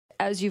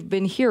as you've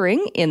been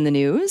hearing in the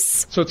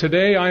news. So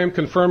today I am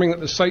confirming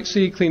that the Site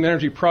C Clean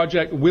Energy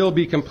Project will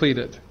be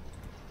completed.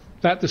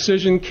 That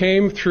decision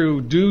came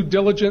through due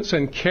diligence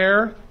and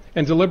care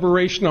and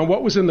deliberation on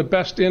what was in the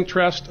best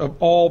interest of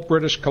all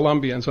British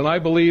Columbians. And I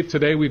believe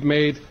today we've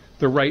made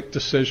the right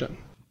decision.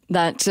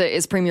 That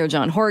is Premier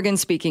John Horgan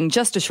speaking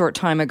just a short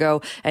time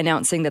ago,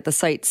 announcing that the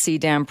Site C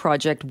Dam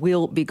project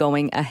will be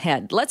going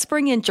ahead. Let's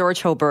bring in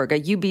George Hoberg, a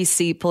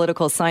UBC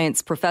Political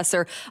Science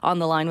Professor, on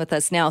the line with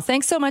us now.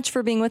 Thanks so much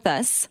for being with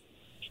us.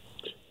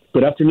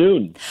 Good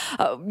afternoon.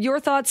 Your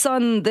thoughts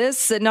on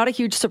this? Not a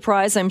huge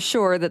surprise, I'm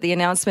sure, that the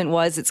announcement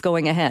was it's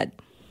going ahead.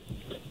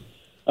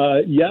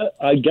 Yeah,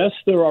 I guess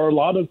there are a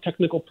lot of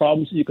technical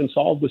problems that you can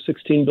solve with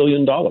 $16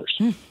 billion.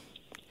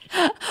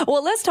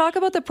 Well, let's talk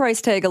about the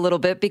price tag a little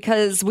bit,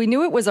 because we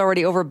knew it was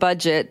already over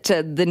budget.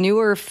 The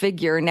newer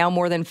figure, now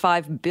more than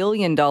 $5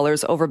 billion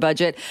over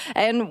budget.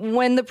 And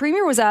when the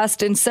Premier was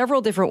asked in several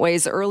different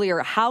ways earlier,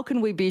 how can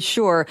we be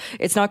sure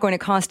it's not going to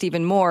cost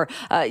even more?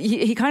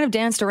 He kind of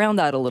danced around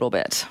that a little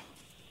bit.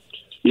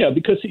 Yeah,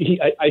 because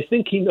I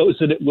think he knows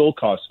that it will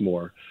cost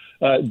more.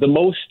 The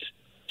most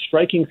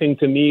striking thing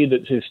to me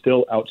that is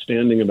still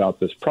outstanding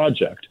about this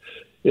project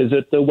is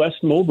that the West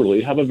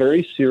Moberly have a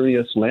very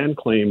serious land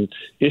claim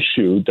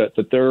issue that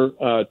their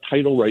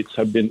title rights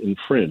have been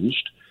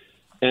infringed.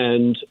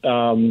 And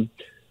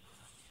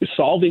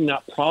solving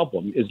that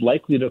problem is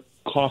likely to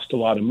cost a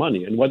lot of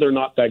money. And whether or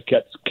not that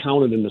gets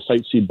counted in the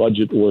Site C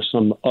budget or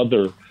some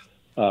other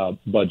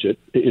budget,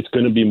 it's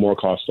going to be more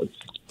costly.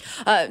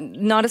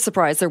 Not a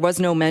surprise. There was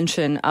no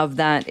mention of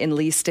that, at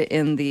least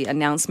in the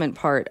announcement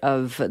part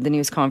of the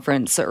news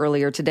conference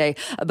earlier today.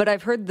 But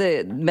I've heard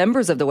the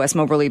members of the West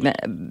Moberly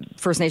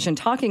First Nation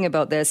talking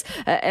about this.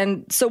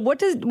 And so what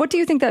do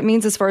you think that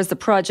means as far as the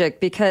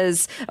project?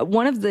 Because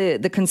one of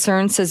the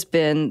concerns has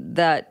been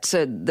that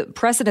the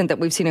precedent that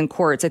we've seen in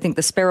courts, I think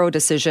the Sparrow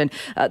decision,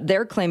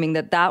 they're claiming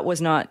that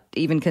was not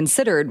even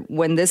considered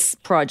when this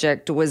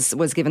project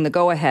was given the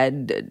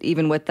go-ahead,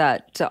 even with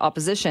that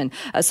opposition.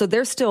 So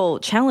they're still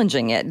challenging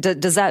it.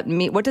 Does that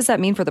mean, what does that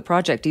mean for the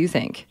project, do you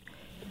think?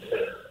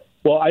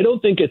 Well, I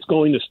don't think it's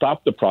going to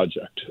stop the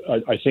project.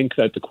 I think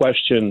that the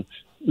question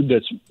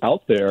that's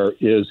out there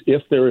is,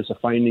 if there is a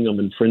finding of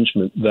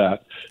infringement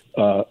that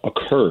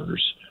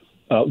occurs,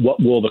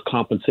 what will the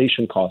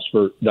compensation cost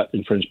for that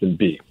infringement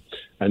be?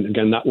 And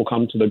again, that will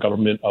come to the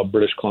government of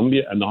British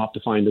Columbia, and they'll have to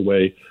find a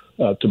way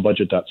to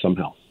budget that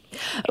somehow.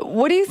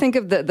 What do you think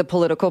of the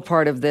political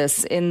part of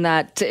this, in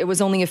that it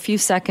was only a few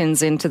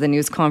seconds into the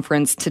news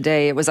conference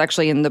today? It was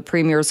actually in the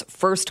Premier's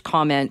first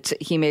comment.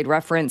 He made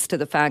reference to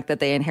the fact that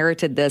they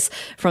inherited this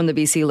from the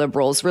BC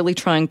Liberals, really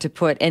trying to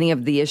put any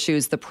of the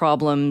issues, the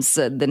problems,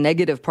 the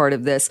negative part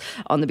of this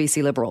on the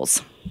BC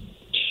Liberals.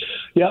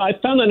 Yeah, I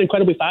found that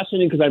incredibly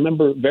fascinating, because I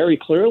remember very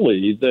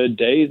clearly the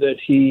day that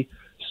he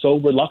so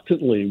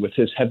reluctantly, with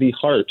his heavy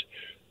heart,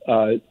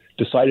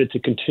 decided to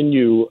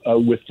continue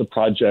with the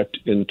project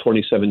in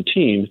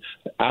 2017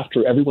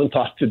 after everyone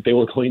thought that they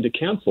were going to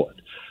cancel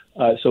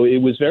it. So it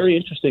was very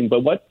interesting.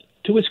 But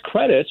to his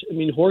credit, I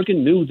mean,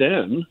 Horgan knew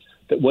then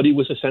that what he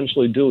was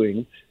essentially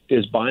doing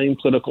is buying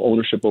political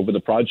ownership over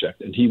the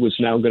project, and he was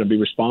now going to be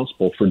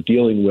responsible for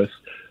dealing with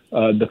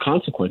the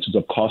consequences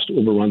of cost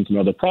overruns and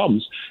other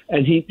problems.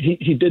 And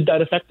he did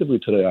that effectively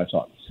today, I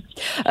thought.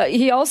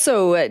 He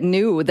also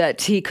knew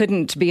that he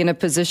couldn't be in a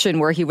position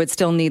where he would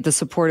still need the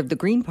support of the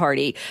Green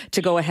Party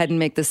to go ahead and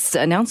make this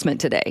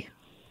announcement today.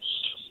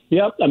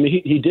 Yeah, I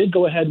mean, he did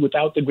go ahead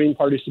without the Green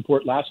Party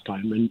support last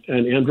time,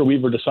 and Andrew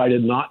Weaver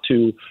decided not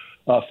to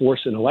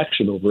force an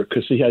election over it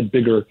because he had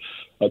bigger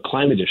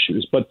climate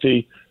issues. But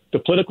the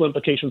political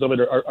implications of it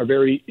are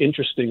very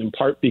interesting, in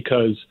part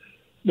because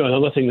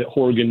another thing that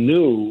Horgan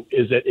knew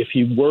is that if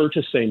he were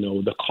to say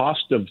no, the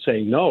cost of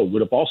saying no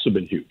would have also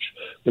been huge.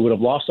 They would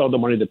have lost all the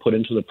money they put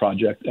into the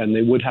project, and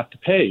they would have to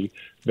pay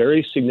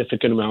very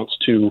significant amounts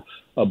to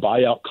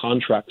buy out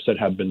contracts that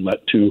have been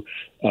let to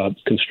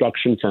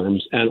construction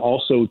firms, and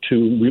also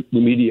to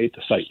remediate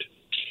the site.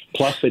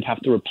 Plus, they'd have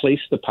to replace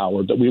the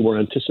power that we were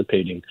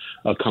anticipating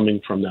coming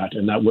from that,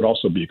 and that would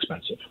also be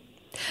expensive.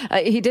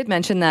 He did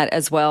mention that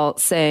as well,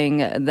 saying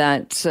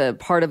that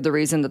part of the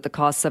reason that the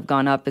costs have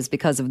gone up is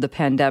because of the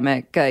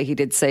pandemic. He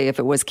did say if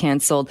it was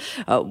cancelled,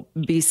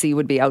 BC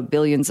would be out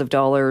billions of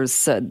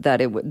dollars,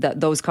 that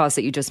those costs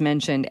that you just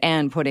mentioned,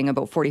 and putting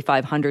about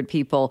 4,500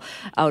 people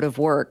out of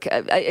work.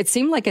 It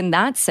seemed like in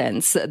that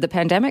sense, the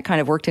pandemic kind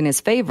of worked in his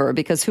favor,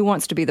 because who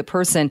wants to be the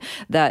person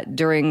that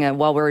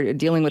while we're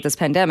dealing with this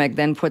pandemic,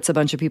 then puts a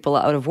bunch of people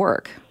out of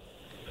work?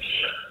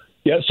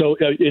 Yeah, so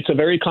it's a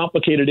very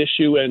complicated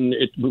issue, and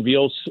it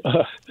reveals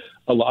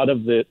a lot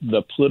of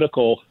the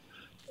political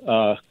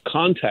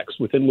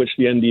context within which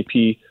the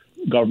NDP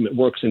government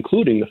works,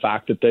 including the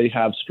fact that they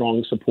have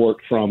strong support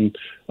from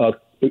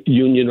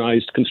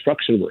unionized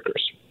construction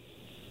workers.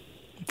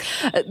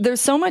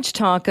 There's so much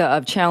talk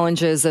of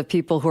challenges of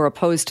people who are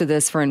opposed to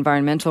this for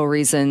environmental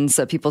reasons,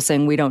 people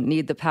saying we don't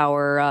need the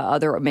power,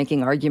 other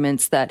making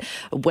arguments that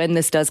when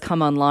this does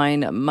come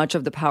online, much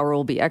of the power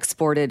will be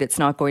exported. It's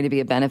not going to be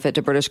a benefit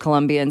to British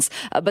Columbians.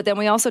 But then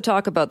we also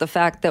talk about the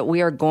fact that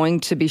we are going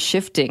to be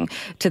shifting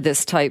to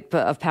this type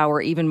of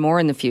power even more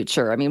in the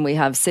future. I mean, we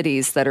have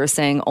cities that are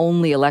saying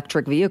only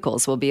electric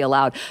vehicles will be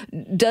allowed.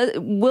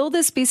 Will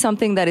this be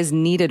something that is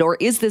needed, or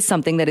is this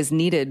something that is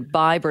needed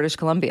by British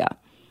Columbia?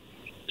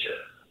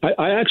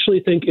 I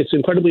actually think it's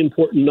incredibly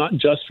important, not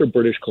just for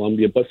British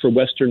Columbia, but for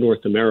Western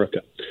North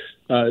America.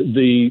 As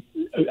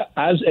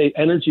an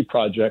energy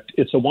project,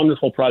 it's a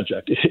wonderful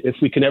project if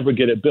we can ever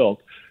get it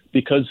built,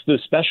 because the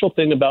special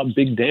thing about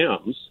big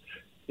dams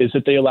is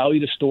that they allow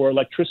you to store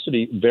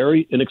electricity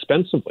very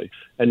inexpensively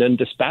and then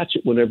dispatch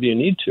it whenever you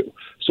need to.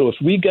 So if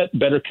we get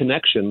better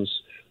connections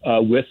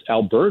with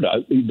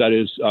Alberta, that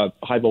is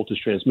high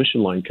voltage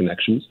transmission line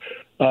connections,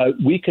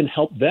 we can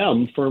help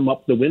them firm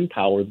up the wind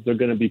power that they're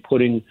going to be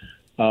putting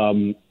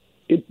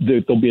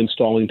they'll be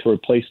installing to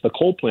replace the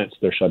coal plants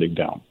they're shutting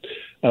down.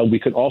 We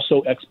could also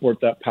export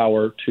that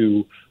power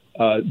to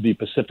the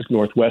Pacific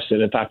Northwest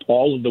and, in fact,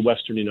 all of the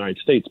Western United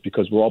States,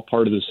 because we're all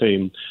part of the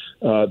same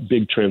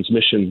big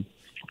transmission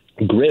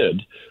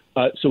grid.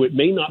 So it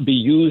may not be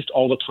used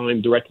all the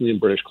time directly in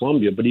British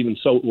Columbia, but even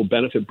so, it will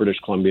benefit British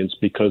Columbians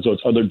because those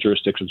other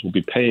jurisdictions will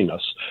be paying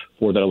us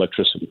for that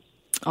electricity.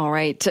 All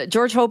right.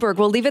 George Hoberg,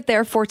 we'll leave it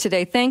there for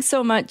today. Thanks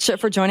so much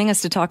for joining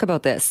us to talk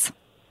about this.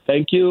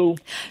 Thank you.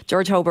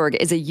 George Hoberg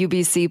is a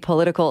UBC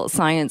Political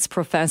Science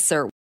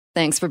Professor.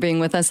 Thanks for being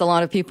with us. A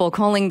lot of people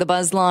calling the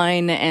buzz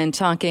line and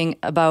talking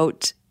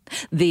about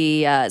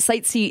the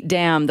Site C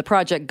Dam, the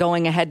project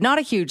going ahead. Not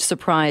a huge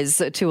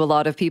surprise to a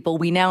lot of people.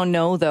 We now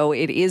know, though,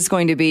 it is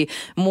going to be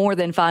more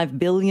than $5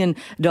 billion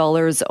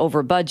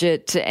over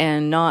budget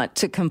and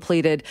not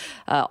completed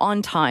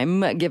on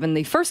time, given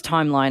the first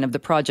timeline of the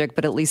project,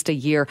 but at least a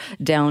year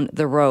down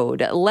the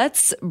road.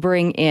 Let's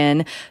bring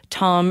in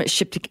Tom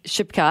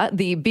Shypitka,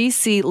 the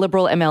BC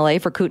Liberal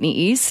MLA for Kootenay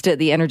East,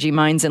 the Energy,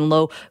 Mines and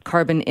Low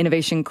Carbon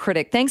Innovation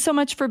Critic. Thanks so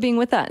much for being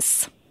with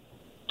us.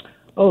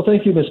 Oh,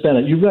 thank you, Ms.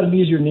 Bennett. You've got an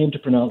easier name to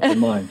pronounce than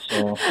mine.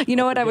 So you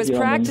know what? I was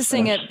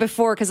practicing it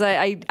before because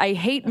I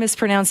hate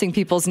mispronouncing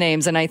people's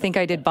names, and I think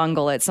I did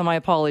bungle it, so my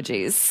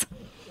apologies.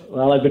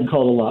 Well, I've been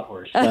called a lot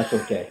worse. That's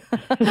okay.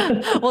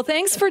 Well,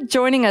 thanks for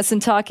joining us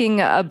and talking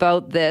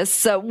about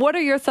this. What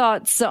are your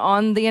thoughts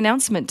on the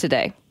announcement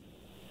today?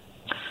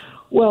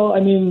 Well, I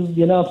mean,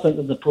 the announcement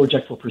that the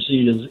project will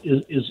proceed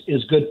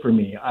is good for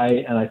me.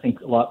 I think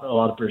a lot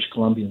of British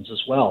Columbians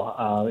as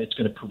well. It's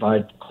going to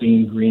provide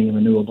clean, green, and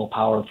renewable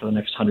power for the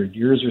next 100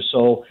 years or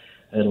so.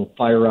 It'll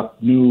fire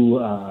up new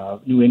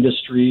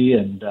industry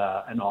and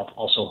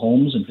also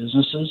homes and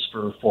businesses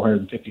for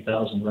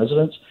 450,000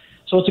 residents.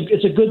 So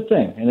it's a good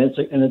thing, and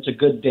it's a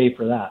good day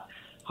for that.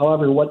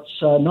 However,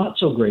 what's not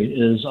so great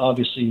is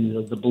obviously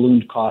the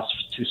ballooned cost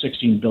to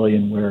 $16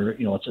 billion, where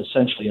it's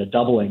essentially a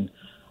doubling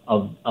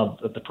of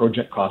the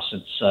project cost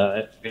since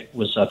it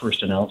was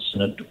first announced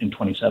in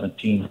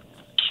 2017.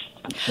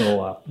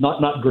 So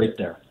not great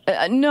there.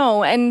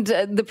 No, and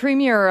the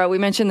Premier, we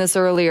mentioned this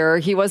earlier,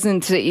 he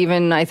wasn't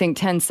even, I think,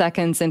 10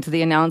 seconds into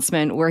the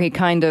announcement where he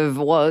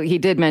he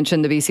did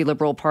mention the BC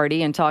Liberal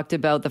Party and talked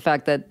about the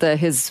fact that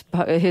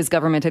his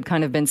government had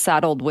kind of been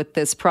saddled with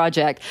this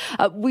project.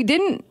 We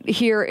didn't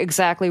hear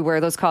exactly where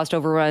those cost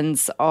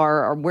overruns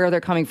are or where they're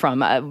coming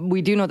from.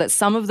 We do know that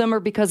some of them are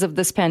because of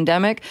this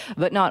pandemic,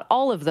 but not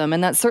all of them.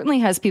 And that certainly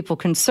has people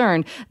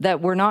concerned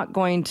that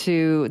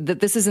that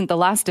this isn't the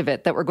last of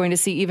it, that we're going to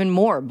see even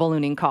more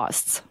ballooning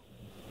costs.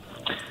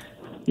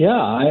 Yeah,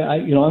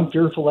 I'm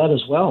fearful of that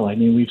as well. I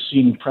mean, we've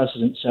seen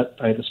precedent set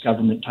by this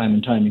government time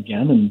and time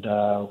again, and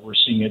we're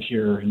seeing it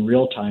here in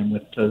real time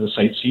with the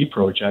Site C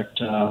project.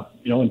 In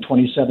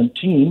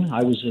 2017,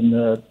 I was in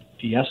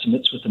the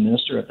estimates with the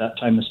minister at that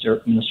time,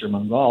 Minister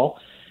Mangal,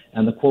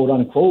 and the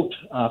quote-unquote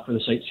for the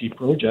Site C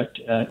project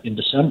in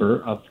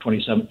December of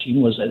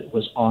 2017 was that it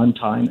was on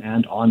time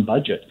and on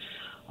budget.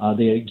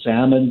 They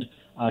examined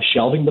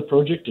shelving the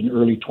project in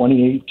early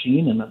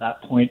 2018, and at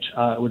that point,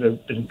 it would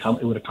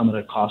have come at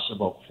a cost of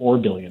about $4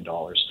 billion.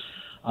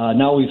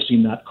 Now we've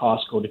seen that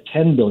cost go to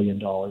 $10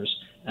 billion,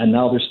 and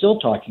now they're still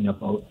talking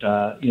about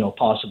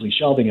possibly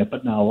shelving it.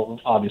 But now,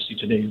 obviously,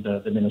 today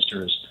the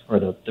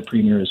the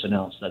Premier has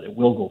announced that it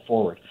will go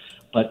forward.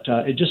 But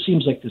it just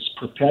seems like this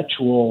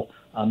perpetual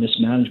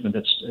mismanagement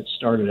that's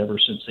started ever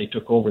since they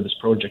took over this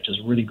project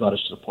has really got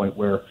us to the point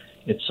where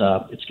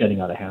it's getting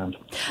out of hand.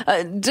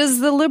 Does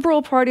the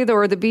Liberal Party, though,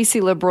 or the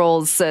BC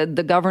Liberals,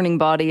 the governing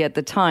body at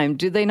the time,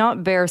 do they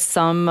not bear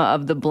some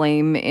of the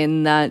blame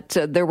in that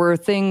there were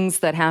things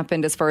that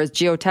happened as far as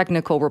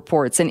geotechnical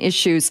reports and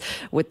issues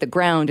with the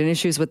ground and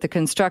issues with the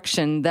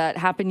construction that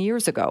happened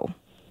years ago?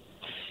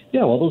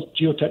 Yeah, well, those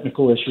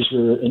geotechnical issues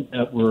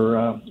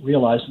were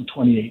realized in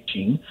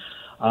 2018.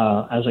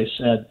 As I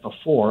said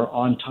before,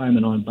 on time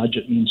and on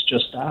budget means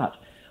just that.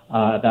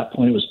 At that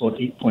point, it was about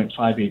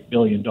 $8.58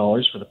 billion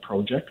for the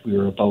project. We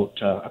were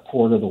about a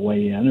quarter of the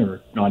way in,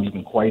 or not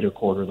even quite a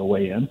quarter of the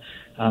way in.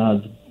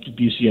 The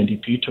BC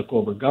NDP took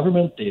over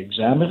government. They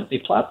examined it. They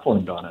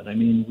platformed on it. I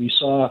mean, we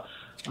saw,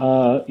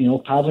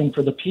 paddling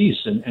for the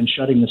peace and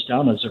shutting this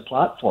down as their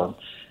platform.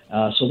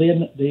 So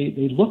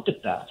they looked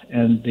at that,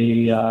 and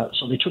they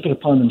took it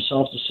upon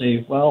themselves to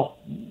say, well,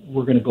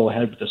 we're going to go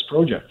ahead with this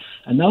project.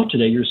 And now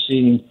today you're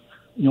seeing,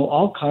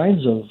 all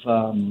kinds of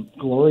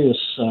glorious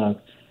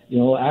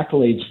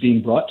accolades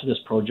being brought to this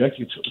project.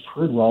 You've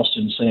heard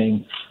Ralston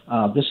saying,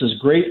 this is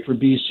great for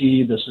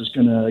BC, this is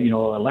going to,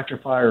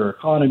 electrify our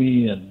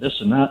economy and this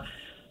and that.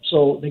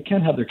 So they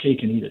can't have their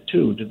cake and eat it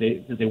too. Do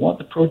they want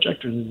the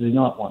project, or do they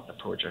not want the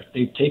project?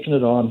 They've taken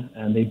it on,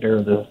 and they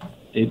bear the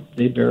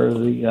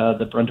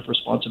brunt of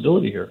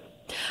responsibility here.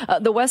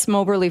 The West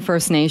Moberly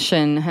First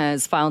Nation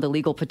has filed a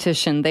legal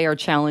petition. They are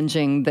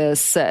challenging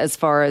this as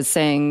far as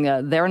saying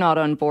they're not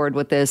on board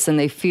with this, and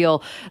they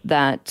feel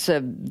that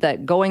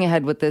going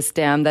ahead with this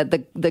dam, that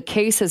the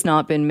case has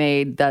not been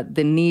made that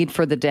the need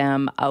for the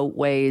dam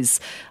outweighs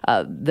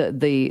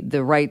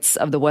the rights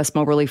of the West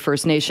Moberly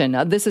First Nation.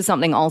 This is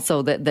something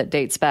also that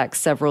dates back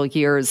several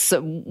years.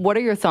 So what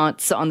are your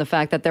thoughts on the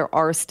fact that there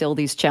are still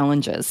these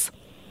challenges?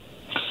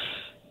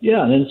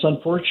 Yeah, and it's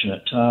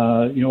unfortunate.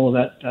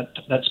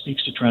 That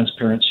speaks to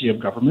transparency of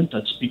government.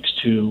 That speaks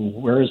to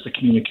where has the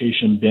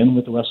communication been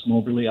with the West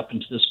Moberly up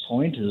until this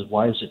point?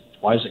 Why is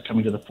it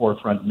coming to the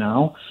forefront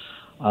now?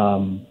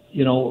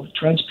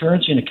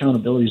 Transparency and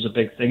accountability is a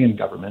big thing in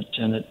government,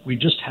 and we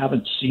just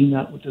haven't seen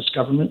that with this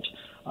government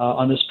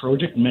on this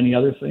project and many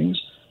other things.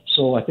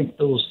 So I think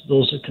those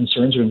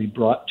concerns are going to be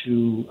brought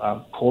to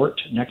court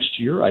next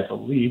year, I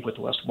believe, with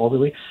the West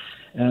Moberly.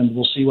 And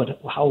we'll see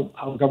how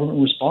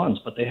government responds.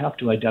 But they have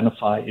to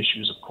identify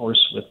issues, of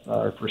course, with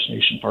our First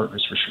Nation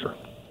partners for sure.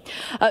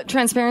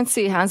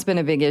 Transparency has been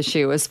a big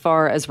issue as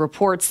far as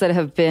reports that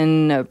have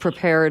been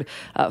prepared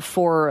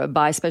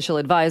by special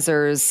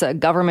advisors,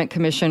 government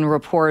commission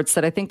reports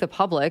that I think the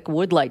public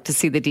would like to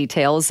see the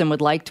details and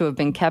would like to have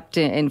been kept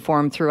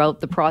informed throughout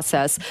the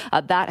process.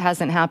 That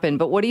hasn't happened.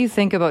 But what do you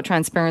think about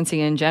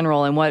transparency in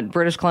general and what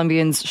British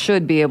Columbians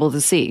should be able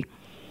to see?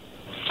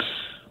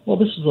 Well,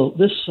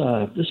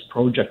 this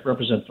project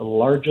represents the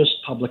largest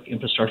public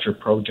infrastructure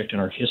project in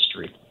our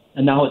history,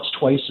 and now it's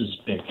twice as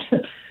big.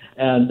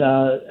 And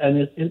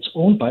it's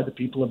owned by the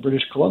people of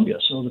British Columbia.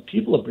 So the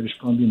people of British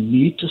Columbia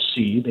need to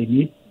see.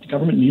 The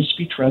government needs to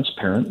be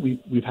transparent.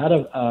 We've had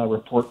a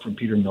report from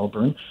Peter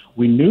Milburn.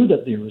 We knew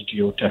that there was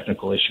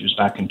geotechnical issues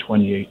back in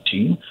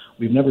 2018.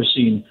 We've never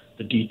seen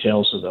the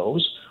details of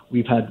those.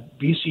 We've had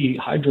BC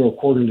Hydro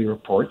quarterly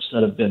reports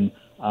that have been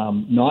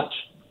not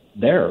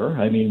there.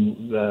 I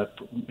mean,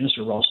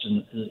 Minister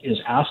Ralston is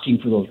asking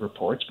for those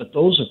reports, but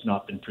those have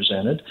not been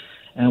presented.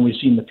 And we've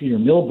seen the Peter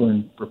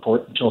Milburn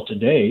report until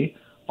today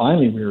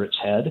finally rear its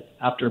head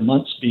after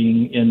months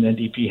being in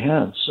NDP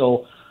hands.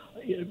 So,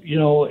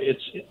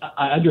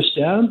 I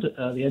understand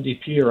the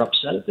NDP are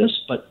upset at this,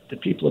 but the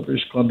people of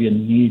British Columbia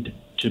need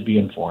to be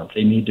informed.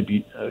 They need to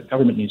be,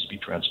 government needs to be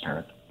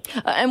transparent.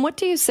 And what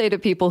do you say to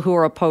people who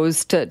are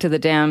opposed to the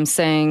dam,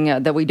 saying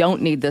that we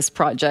don't need this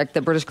project,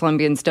 that British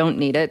Columbians don't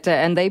need it?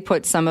 And they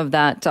put some of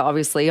that,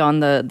 obviously,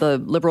 on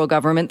the Liberal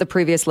government, the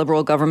previous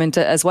Liberal government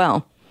as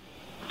well.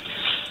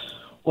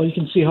 Well, you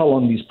can see how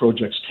long these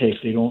projects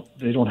take. They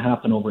don't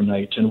happen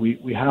overnight, and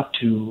we have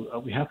to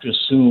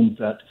assume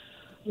that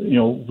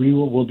we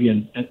will be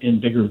in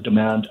bigger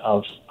demand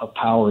of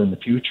power in the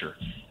future,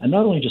 and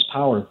not only just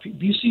power.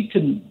 BC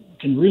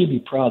can really be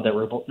proud that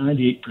we're about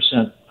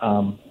 98%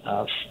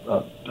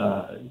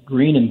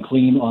 green and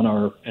clean on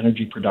our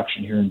energy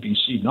production here in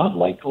BC, not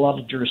like a lot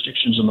of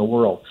jurisdictions in the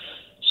world.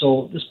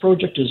 So this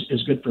project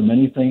is good for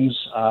many things.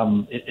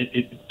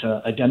 It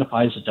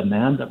identifies a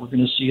demand that we're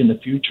going to see in the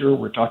future.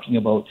 We're talking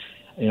about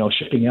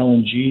shipping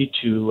LNG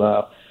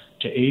to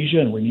Asia,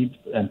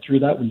 and through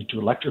that we need to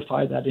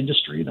electrify that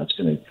industry. That's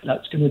going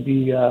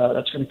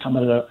to come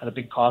at a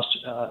big cost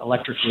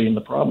electrically in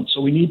the province. So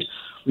we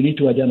need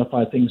to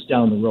identify things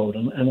down the road.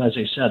 And as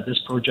I said, this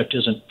project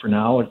isn't for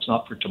now. It's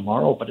not for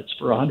tomorrow, but it's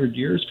for 100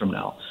 years from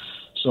now.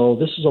 So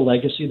this is a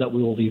legacy that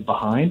we will leave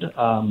behind.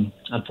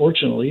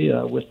 Unfortunately,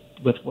 with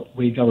what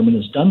way government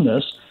has done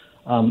this,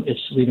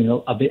 it's leaving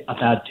a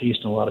bad taste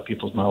in a lot of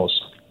people's mouths.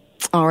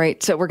 All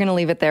right. So we're going to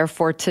leave it there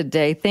for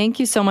today. Thank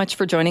you so much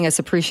for joining us.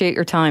 Appreciate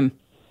your time.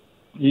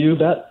 You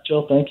bet,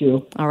 Jill. Thank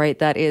you. All right.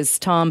 That is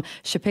Tom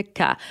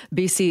Shypitka,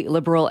 BC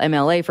Liberal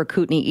MLA for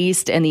Kootenay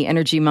East and the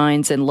Energy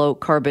Mines and Low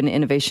Carbon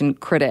Innovation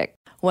Critic.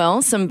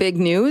 Well, some big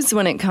news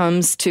when it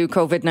comes to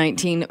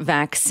COVID-19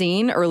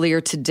 vaccine.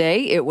 Earlier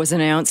today, it was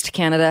announced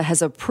Canada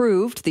has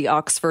approved the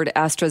Oxford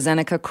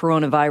AstraZeneca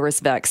coronavirus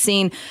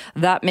vaccine.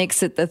 That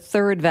makes it the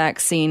third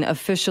vaccine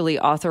officially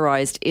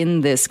authorized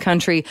in this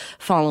country,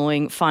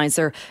 following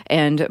Pfizer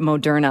and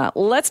Moderna.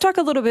 Let's talk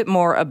a little bit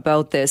more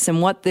about this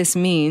and what this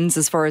means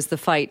as far as the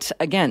fight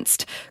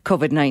against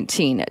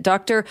COVID-19.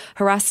 Dr.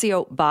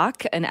 Horacio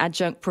Bach, an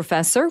adjunct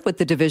professor with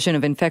the Division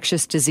of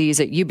Infectious Disease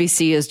at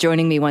UBC, is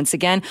joining me once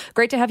again.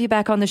 Great to have you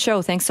back on the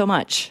show. Thanks so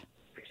much.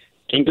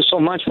 Thank you so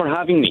much for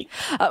having me.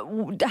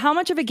 How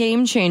much of a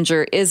game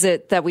changer is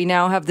it that we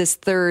now have this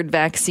third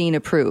vaccine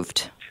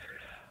approved?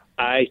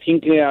 I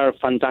think they are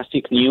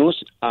fantastic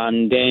news,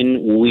 and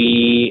then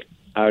we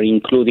are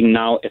including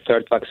now a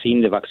third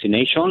vaccine, the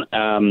vaccination.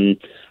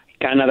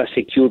 Canada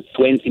secured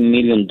 20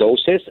 million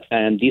doses,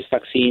 and this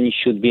vaccine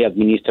should be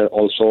administered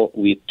also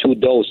with 2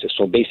 doses.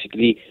 So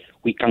basically,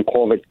 we can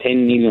cover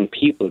 10 million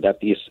people. That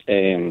is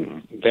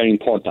very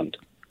important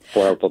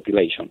for our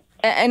population.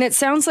 And it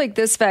sounds like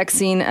this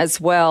vaccine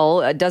as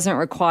well doesn't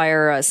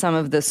require some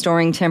of the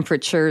storing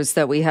temperatures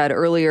that we had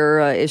earlier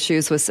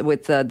issues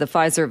with the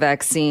Pfizer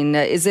vaccine.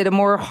 Is it a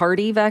more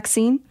hardy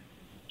vaccine?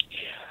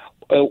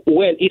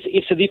 Well,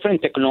 it's a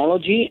different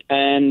technology,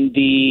 and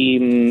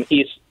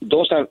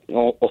those are,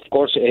 of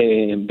course,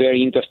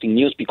 very interesting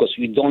news because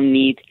you don't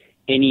need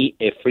any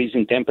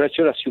freezing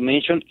temperature, as you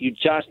mentioned. You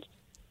just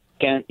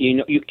can,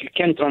 you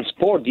can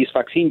transport this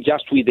vaccine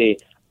just with a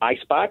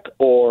ice pack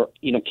or,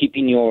 keep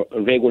in your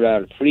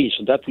regular fridge.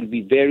 So that will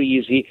be very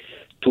easy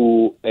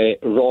to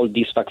roll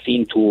this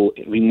vaccine to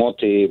remote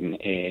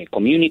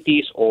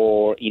communities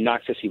or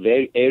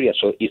inaccessible areas.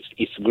 So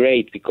it's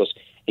great because,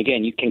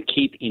 again, you can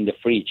keep in the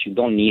fridge. You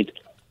don't need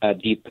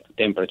deep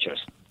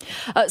temperatures.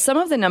 Some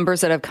of the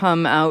numbers that have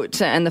come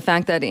out and the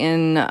fact that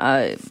in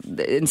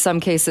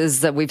some cases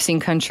that we've seen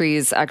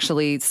countries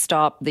actually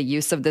stop the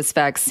use of this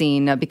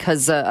vaccine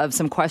because of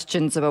some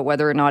questions about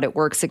whether or not it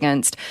works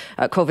against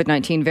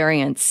COVID-19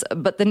 variants.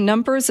 But the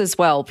numbers as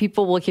well,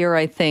 people will hear,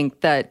 I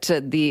think, that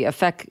the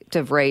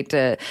effective rate,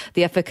 the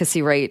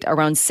efficacy rate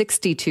around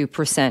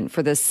 62%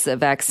 for this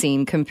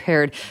vaccine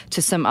compared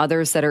to some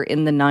others that are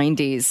in the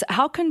 90s.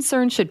 How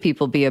concerned should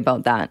people be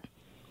about that?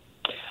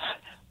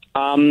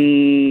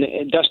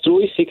 That's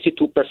true,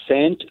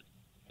 62%.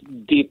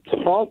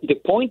 The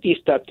point is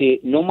that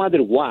no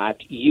matter what,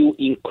 you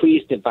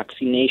increase the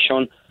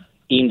vaccination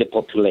in the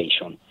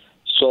population.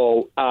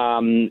 So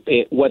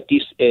what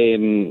is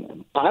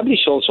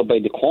published also by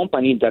the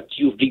company that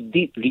you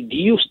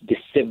reduce the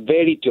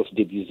severity of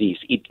the disease.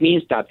 It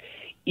means that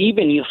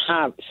even you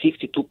have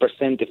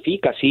 62%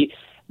 efficacy,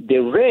 the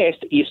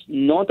rest is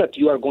not that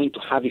you are going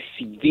to have a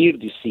severe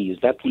disease.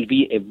 That will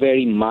be a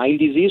very mild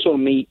disease or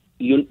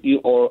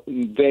or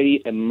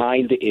very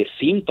mild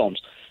symptoms.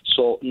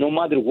 So no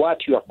matter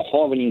what, you are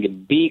covering a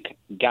big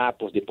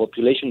gap of the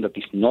population that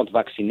is not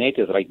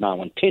vaccinated right now,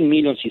 and 10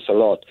 million is a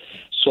lot.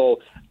 So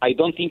I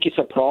don't think it's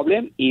a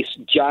problem. It's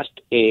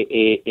just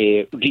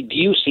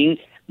reducing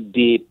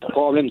the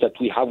problem that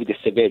we have with the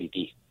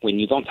severity. When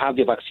you don't have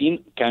the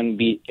vaccine, can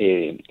be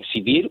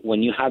severe.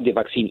 When you have the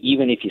vaccine,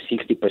 even if it's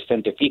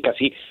 60%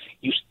 efficacy,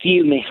 you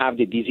still may have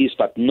the disease,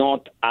 but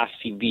not as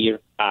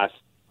severe as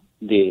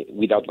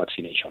without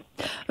vaccination.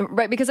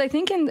 Right, because I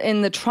think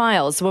in the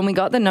trials, when we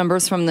got the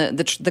numbers from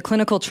the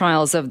clinical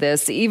trials of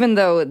this, even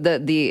though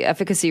the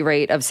efficacy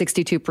rate of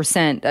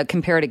 62%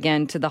 compared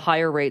again to the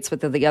higher rates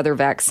with the other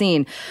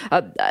vaccine,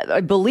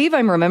 I believe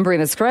I'm remembering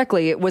this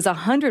correctly, it was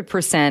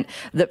 100%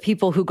 that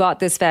people who got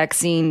this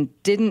vaccine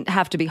didn't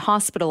have to be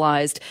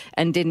hospitalized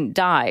and didn't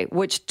die,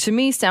 which to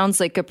me sounds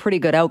like a pretty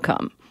good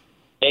outcome.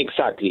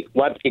 Exactly.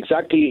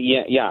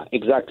 Yeah,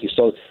 exactly.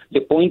 So the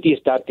point is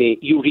that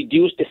you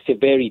reduce the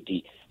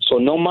severity. So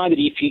no matter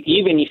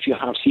even if you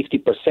have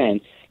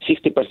 62%,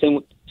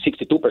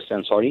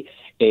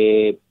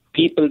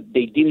 people,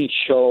 they didn't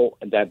show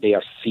that they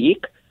are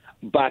sick,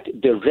 but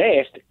the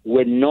rest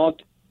were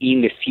not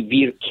in the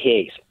severe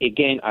case.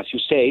 Again, as you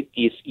said,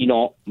 is,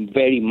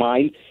 very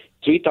mild,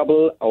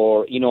 treatable,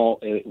 or,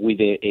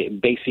 with a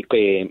basic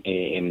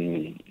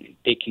taking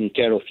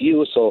care of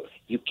you, so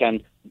you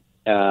can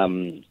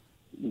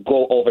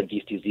go over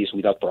this disease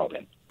without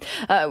problem.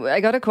 I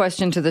got a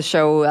question to the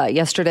show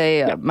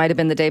yesterday, might have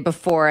been the day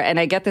before,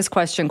 and I get this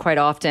question quite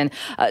often.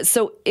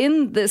 So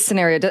in this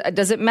scenario,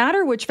 does it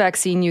matter which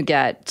vaccine you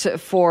get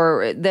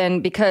for then?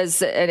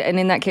 Because, and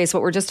in that case,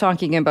 what we're just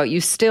talking about, you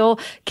still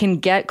can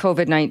get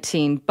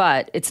COVID-19,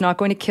 but it's not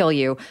going to kill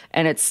you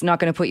and it's not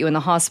going to put you in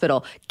the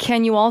hospital.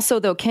 Can you also,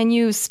 though,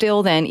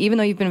 still then, even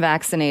though you've been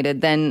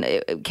vaccinated,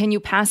 then can you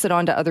pass it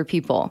on to other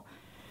people?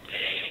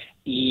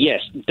 Yes,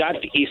 that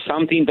is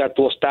something that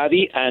was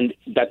studied, and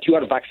that you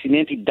are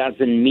vaccinated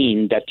doesn't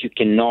mean that you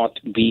cannot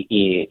be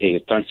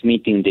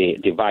transmitting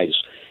the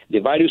virus. The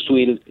virus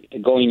will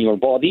go in your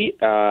body.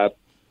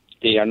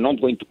 They are not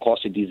going to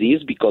cause a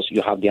disease because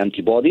you have the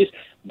antibodies,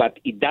 but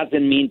it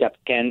doesn't mean that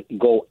can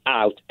go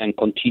out and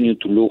continue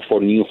to look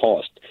for new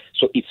hosts.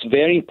 So it's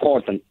very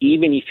important,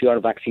 even if you are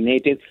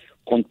vaccinated,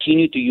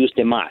 continue to use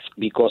the mask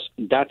because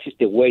that is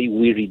the way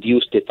we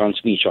reduce the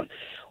transmission.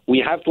 We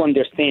have to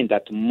understand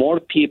that more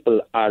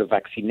people are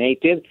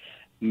vaccinated,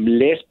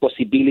 less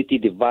possibility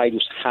the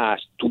virus has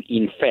to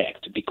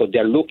infect because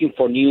they're looking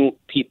for new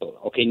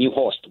people, new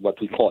hosts, what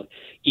we call.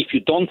 If you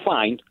don't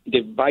find,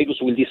 the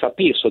virus will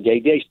disappear. So the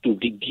idea is to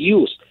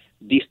reduce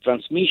this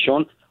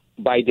transmission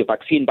by the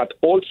vaccine, but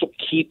also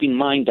keep in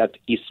mind that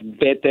it's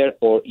better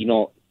or,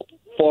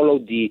 follow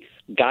the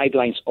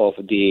guidelines of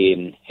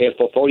the health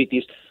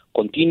authorities,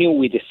 continue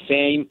with the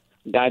same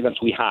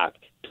guidelines we have,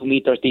 2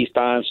 meters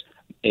distance,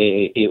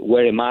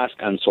 wear a mask,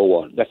 and so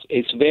on.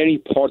 It's very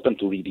important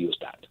to reduce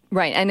that.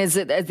 Right. And is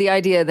it the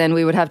idea then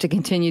we would have to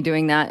continue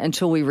doing that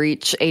until we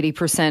reach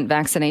 80%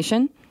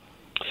 vaccination?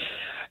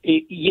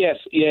 Yes.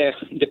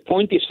 The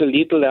point is a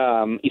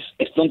little,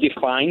 it's not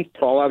defined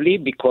probably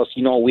because,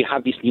 we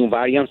have these new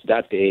variants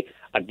that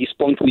at this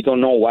point we don't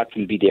know what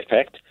will be the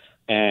effect.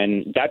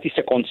 And that is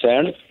a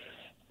concern.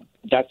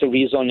 That's the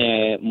reason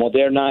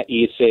Moderna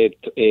is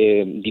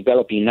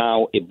developing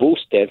now a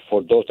booster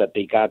for those that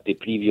they got the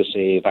previous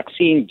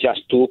vaccine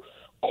just to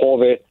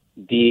cover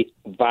the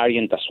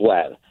variant as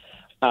well.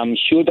 I'm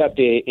sure that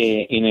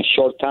in a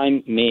short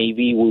time,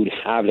 maybe we'll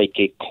have like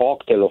a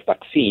cocktail of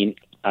vaccine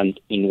and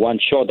in one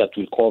shot that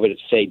will cover,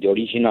 say, the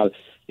original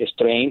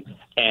strain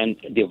and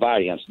the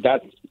variants.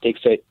 That takes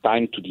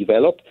time to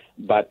develop,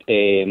 but,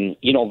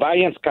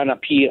 variants can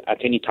appear at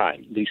any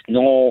time. There's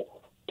no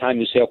time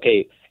you say,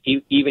 okay,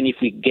 even if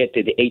we get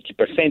the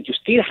 80%, you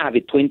still have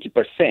a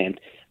 20%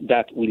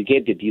 that will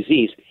get the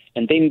disease,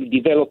 and then you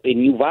develop a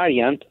new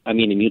variant, a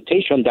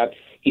mutation that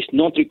is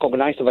not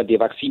recognized by the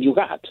vaccine you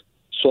got.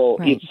 So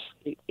right.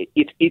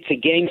 It's a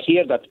game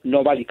here that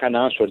nobody can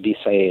answer this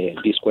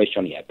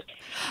question yet.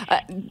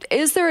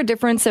 Is there a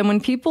difference? And when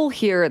people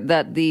hear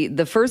that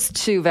the first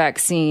two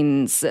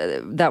vaccines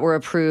that were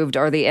approved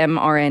are the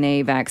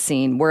mRNA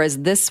vaccine, whereas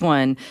this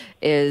one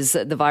is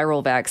the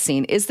viral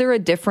vaccine, is there a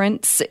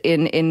difference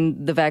in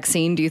the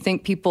vaccine? Do you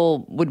think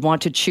people would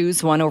want to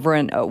choose one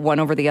over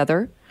the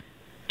other?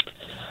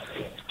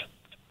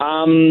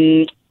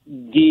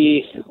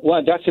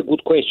 Well, that's a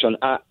good question.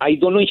 I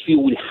don't know if you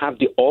will have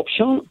the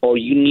option or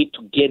you need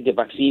to get the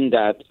vaccine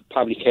that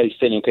public health is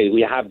saying, okay,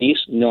 we have this,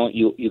 no,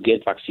 you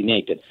get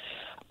vaccinated.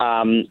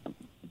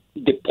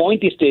 The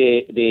point is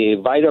the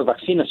viral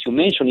vaccine, as you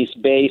mentioned, is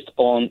based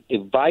on a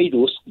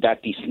virus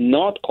that is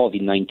not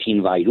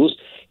COVID-19 virus.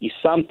 It's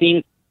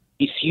something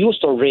is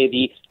used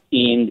already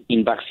in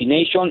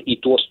vaccination.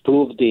 It was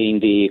proved in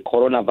the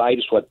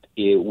coronavirus, what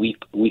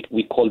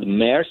we called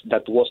MERS,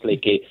 that was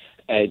like a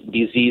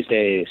disease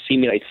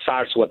similar to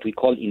SARS, what we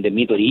call in the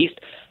Middle East.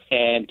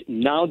 And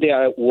now they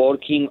are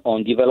working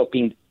on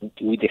developing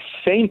with the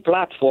same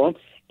platform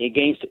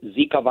against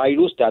Zika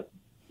virus that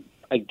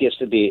I guess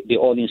the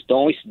audience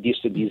knows. This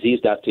is a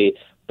disease that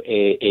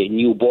a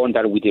newborn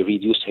that with a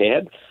reduced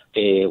head,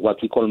 what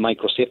we call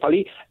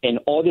microcephaly, and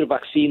other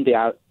vaccines, they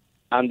are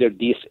under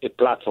this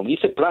platform.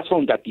 It's a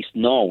platform that is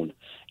known,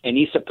 and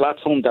it's a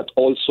platform that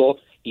also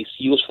is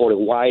used for a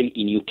while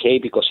in UK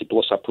because it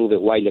was approved a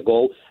while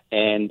ago,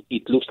 and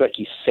it looks like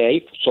it's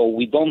safe. So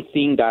we don't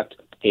think that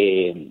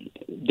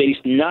there is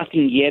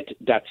nothing yet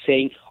that's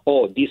saying,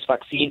 oh, this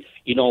vaccine,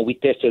 we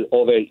tested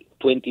over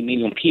 20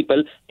 million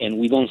people and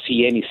we don't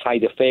see any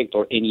side effect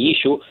or any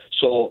issue.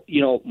 So,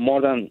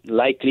 more than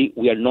likely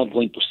we are not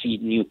going to see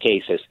new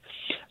cases.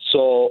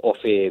 So of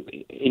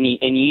any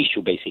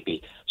issue,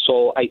 basically.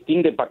 So I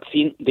think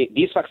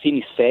this vaccine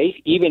is safe,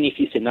 even if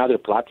it's another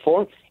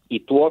platform.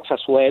 It works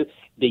as well.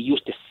 They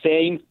use the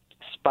same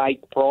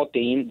spike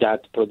protein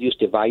that produced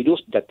the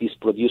virus that is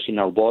produced in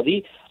our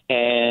body.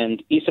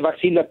 And it's a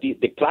vaccine that the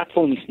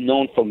platform is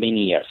known for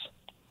many years.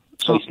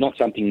 So it's not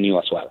something new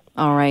as well.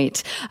 All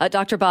right.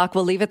 Dr. Bach,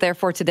 we'll leave it there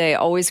for today.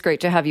 Always great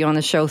to have you on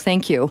the show.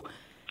 Thank you.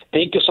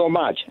 Thank you so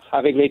much.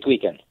 Have a great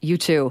weekend. You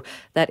too.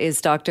 That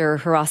is Dr.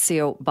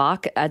 Horacio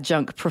Bach,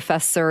 Adjunct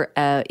Professor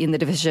in the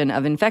Division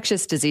of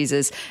Infectious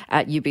Diseases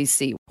at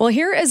UBC. Well,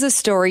 here is a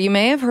story. You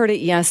may have heard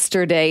it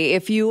yesterday.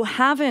 If you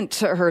haven't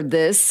heard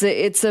this,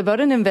 it's about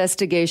an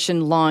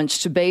investigation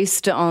launched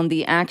based on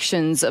the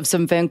actions of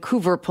some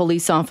Vancouver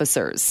police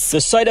officers. The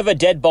sight of a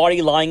dead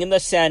body lying in the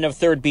sand of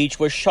Third Beach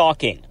was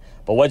shocking,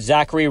 but what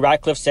Zachary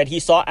Ratcliffe said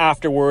he saw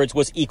afterwards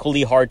was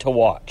equally hard to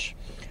watch.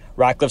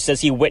 Ratcliffe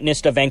says he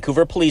witnessed a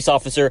Vancouver police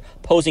officer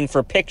posing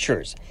for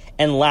pictures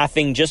and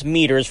laughing just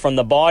meters from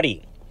the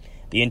body.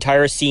 The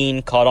entire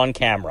scene caught on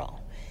camera.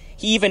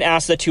 He even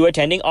asked the two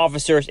attending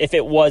officers if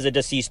it was a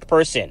deceased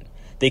person.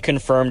 They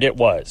confirmed it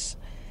was.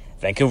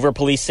 Vancouver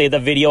police say the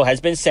video has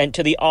been sent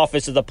to the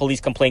Office of the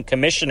Police Complaint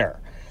Commissioner.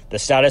 The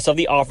status of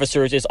the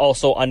officers is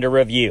also under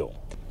review.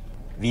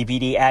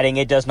 VPD adding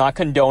it does not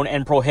condone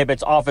and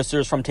prohibits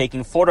officers from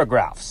taking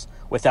photographs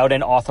without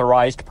an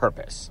authorized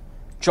purpose.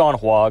 John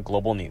Hua,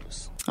 Global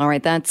News. All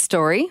right, that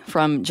story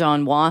from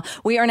John Hua.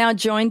 We are now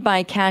joined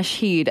by Kash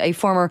Heed, a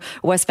former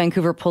West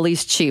Vancouver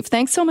Police Chief.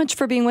 Thanks so much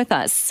for being with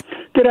us.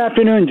 Good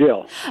afternoon,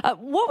 Jill.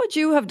 What would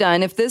you have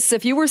done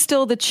if you were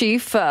still the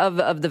chief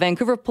of the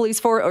Vancouver Police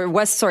Force,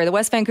 or the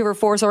West Vancouver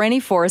Force, or any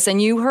force,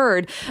 and you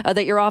heard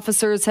that your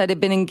officers had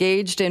been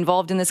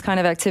involved in this kind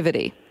of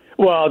activity?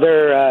 Well,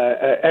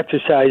 their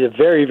exercise of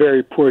very,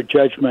 very poor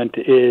judgment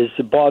is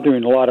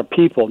bothering a lot of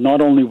people,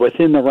 not only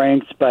within the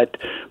ranks, but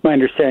my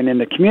understanding in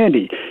the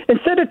community.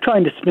 Instead of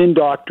trying to spin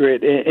doctor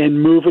it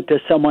and move it to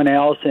someone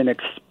else and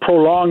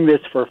prolong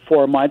this for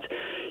 4 months,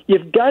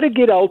 you've got to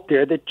get out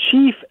there. The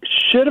chief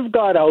should have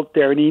got out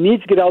there, and he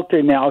needs to get out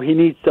there now. He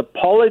needs to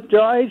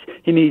apologize.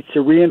 He needs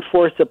to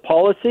reinforce the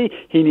policy.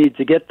 He needs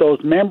to get those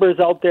members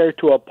out there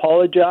to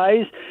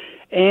apologize.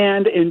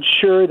 and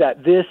ensure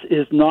that this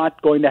is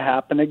not going to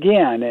happen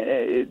again.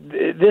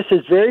 This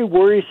is very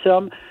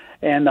worrisome,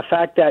 and the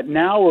fact that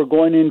now we're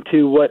going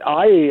into what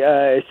I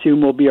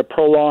assume will be a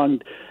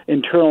prolonged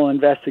internal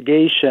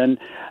investigation,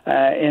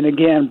 and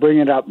again, bring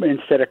it up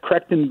instead of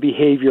correcting the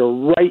behavior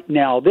right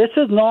now. This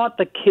is not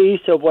the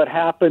case of what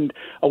happened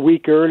a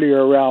week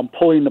earlier around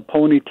pulling the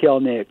ponytail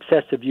and the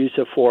excessive use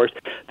of force.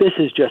 This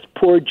is just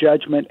poor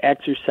judgment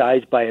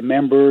exercised by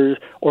members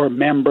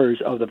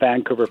of the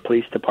Vancouver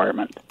Police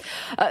Department.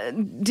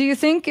 Do you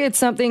think it's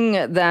something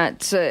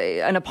that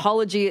an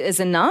apology is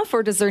enough,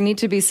 or does there need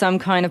to be some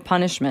kind of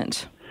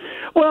punishment?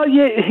 Well,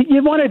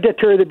 you want to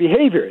deter the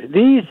behavior.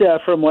 These,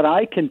 from what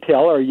I can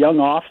tell, are young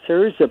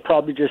officers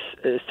probably just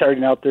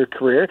starting out their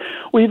career.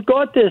 We've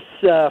got this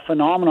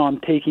phenomenon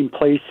taking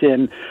place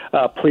in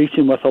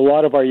policing with a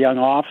lot of our young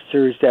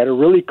officers that are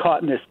really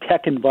caught in this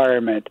tech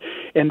environment,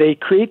 and they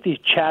create these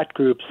chat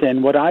groups.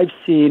 And what I've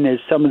seen is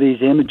some of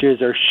these images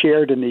are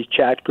shared in these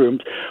chat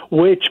groups,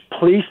 which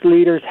police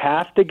leaders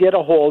have to get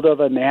a hold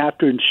of, and they have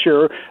to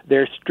ensure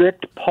their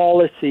strict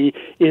policy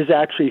is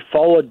actually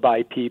followed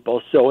by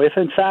people. So if,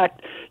 in fact,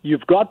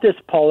 you've got this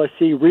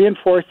policy,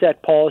 reinforce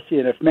that policy,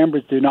 and if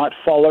members do not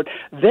follow it,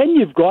 then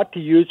you've got to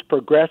use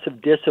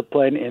progressive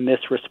discipline in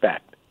this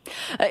respect.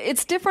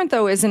 It's different,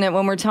 though, isn't it,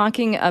 when we're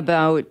talking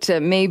about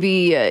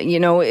maybe,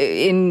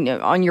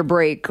 on your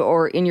break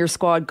or in your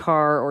squad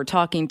car or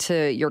talking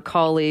to your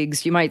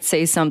colleagues, you might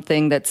say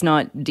something that's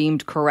not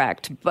deemed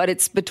correct, but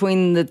it's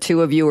between the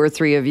two of you or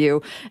three of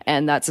you,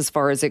 and that's as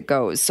far as it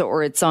goes. So,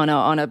 or it's on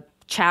a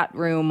chat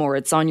room, or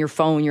it's on your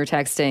phone, you're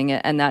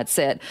texting, and that's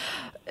it.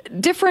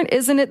 Different,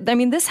 isn't it? I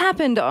mean, this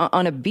happened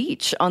on a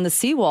beach on the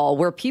seawall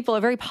where people,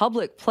 a very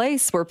public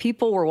place where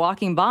people were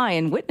walking by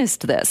and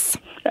witnessed this.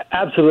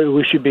 Absolutely.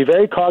 We should be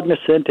very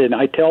cognizant, and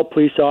I tell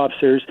police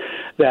officers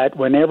that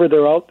whenever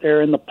they're out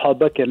there in the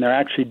public and they're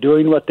actually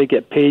doing what they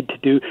get paid to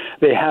do,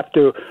 they have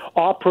to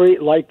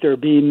operate like they're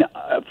being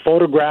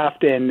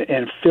photographed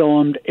and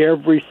filmed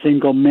every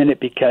single minute,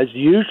 because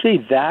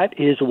usually that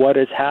is what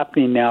is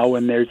happening now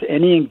when there's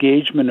any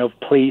engagement of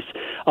police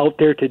out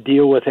there to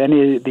deal with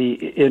any of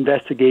the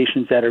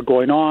investigations that are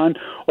going on,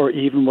 or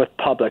even with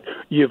public.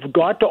 You've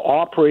got to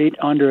operate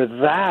under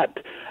that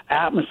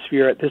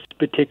atmosphere at this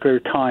particular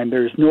time.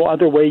 There's no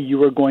other way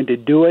you are going to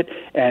do it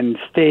and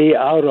stay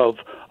out of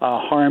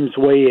harm's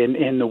way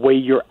in the way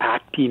you're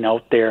acting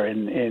out there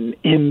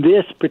in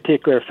this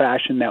particular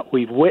fashion that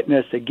we've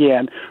witnessed,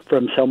 again,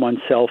 from someone's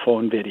cell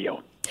phone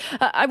video.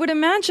 I would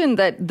imagine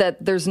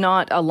that there's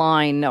not a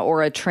line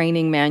or a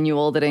training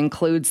manual that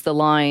includes the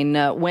line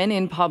when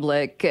in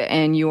public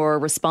and you're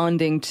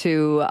responding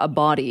to a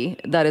body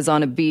that is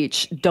on a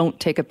beach, don't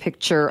take a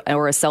picture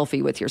or a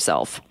selfie with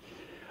yourself.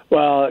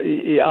 Well,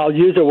 I'll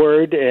use a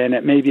word, and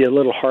it may be a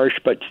little harsh,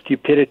 but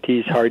stupidity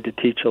is hard to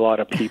teach a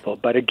lot of people.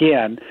 But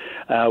again,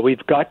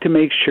 we've got to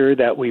make sure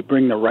that we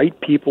bring the right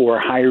people, we're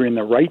hiring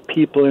the right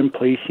people in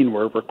policing,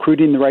 we're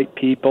recruiting the right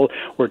people,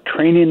 we're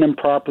training them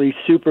properly,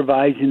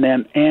 supervising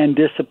them, and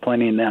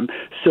disciplining them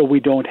so we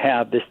don't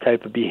have this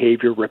type of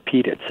behavior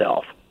repeat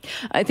itself.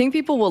 I think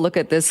people will look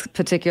at this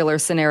particular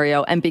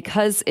scenario, and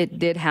because it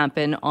did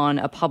happen on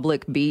a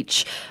public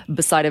beach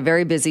beside a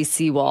very busy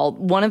seawall,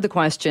 one of the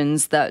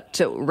questions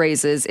that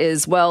raises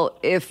is, well,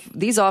 if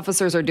these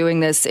officers are doing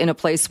this in a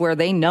place where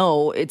they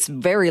know it's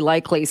very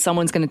likely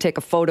someone's going to take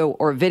a photo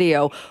or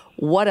video,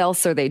 what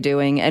else are they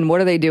doing, and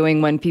what are they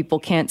doing when people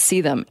can't see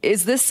them?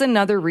 Is this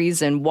another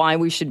reason why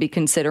we should be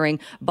considering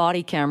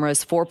body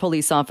cameras for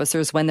police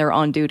officers when they're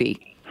on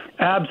duty?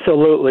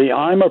 Absolutely.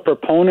 I'm a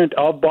proponent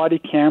of body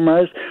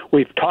cameras.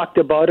 We've talked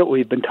about it.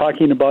 We've been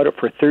talking about it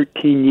for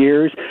 13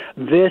 years.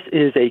 This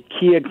is a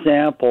key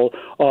example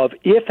of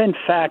if, in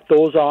fact,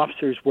 those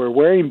officers were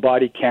wearing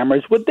body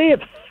cameras, would they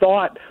have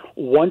thought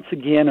once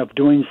again of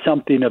doing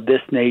something of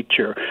this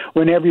nature?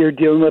 Whenever you're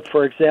dealing with,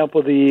 for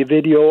example, the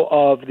video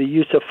of the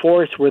use of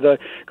force where the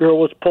girl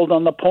was pulled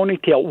on the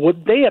ponytail,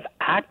 would they have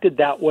acted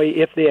that way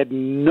if they had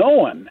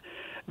known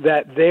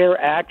that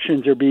their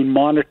actions are being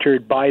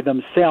monitored by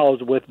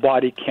themselves with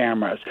body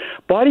cameras?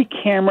 Body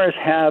cameras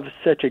have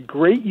such a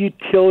great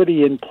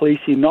utility in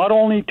policing, not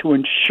only to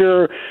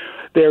ensure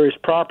there is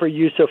proper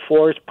use of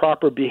force,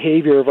 proper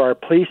behavior of our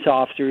police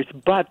officers,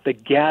 but the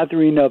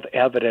gathering of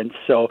evidence.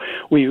 So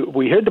we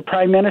heard the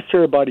Prime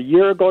Minister about a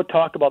year ago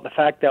talk about the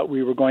fact that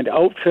we were going to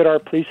outfit our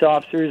police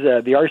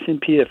officers, the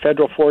RCMP, the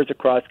federal force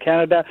across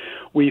Canada.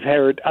 We've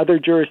heard other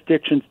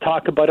jurisdictions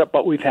talk about it,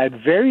 but we've had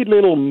very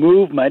little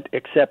movement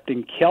except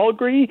in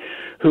Calgary,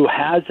 who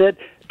has it.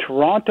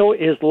 Toronto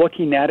is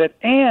looking at it,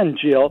 and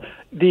Jill,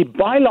 the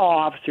bylaw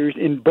officers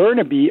in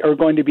Burnaby are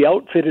going to be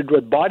outfitted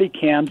with body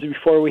cams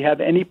before we have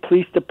any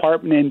police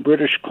department in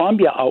British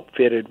Columbia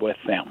outfitted with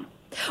them.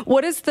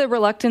 What is the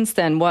reluctance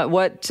then?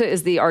 What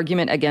is the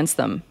argument against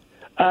them?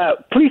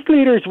 Police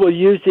leaders will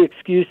use the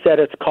excuse that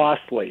it's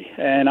costly,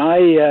 and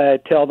I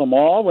tell them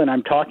all when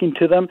I'm talking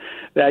to them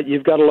that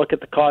you've got to look at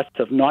the costs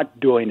of not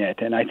doing it,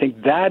 and I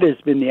think that has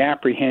been the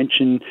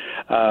apprehension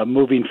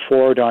moving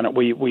forward on it.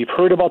 We've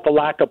heard about the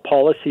lack of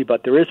policy,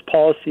 but there is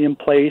policy in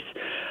place.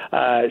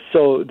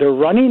 So they're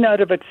running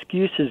out of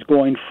excuses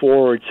going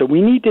forward. So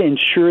we need to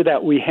ensure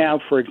that we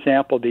have, for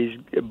example, these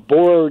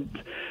boards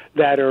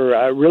that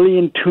are really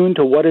in tune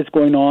to what is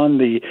going on,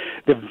 the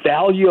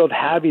value of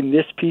having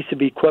this piece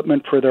of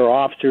equipment for their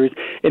officers,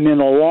 and in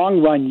the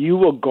long run, you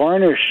will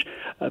garnish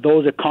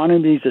those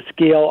economies of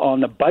scale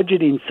on the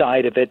budgeting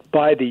side of it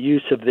by the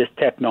use of this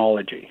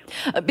technology.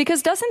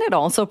 Because doesn't it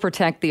also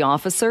protect the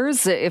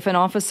officers? If an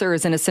officer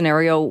is in a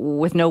scenario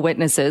with no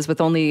witnesses, with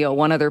only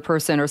one other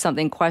person or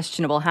something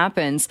questionable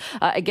happens,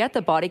 I get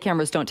that body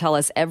cameras don't tell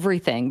us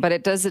everything,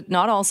 but does it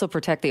not also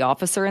protect the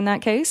officer in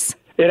that case?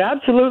 It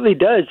absolutely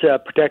does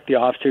protect the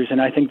officers,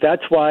 and I think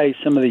that's why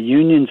some of the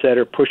unions that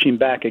are pushing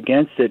back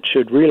against it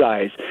should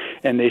realize,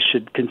 and they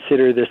should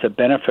consider this a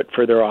benefit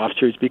for their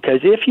officers,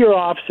 because if your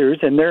officers,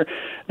 and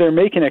they're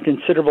making a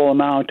considerable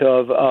amount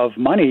of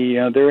money,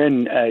 they're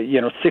in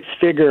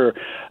six-figure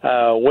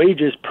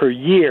wages per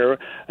year,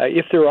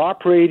 if they're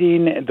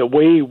operating the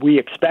way we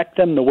expect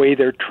them, the way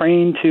they're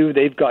trained to,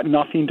 they've got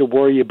nothing to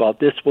worry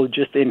about. This will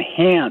just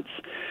enhance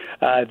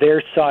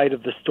their side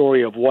of the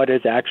story of what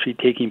is actually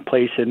taking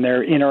place in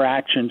their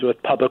interactions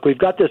with public. We've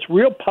got this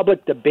real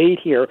public debate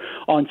here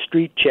on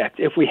street checks.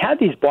 If we had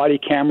these body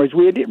cameras,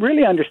 we'd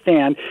really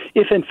understand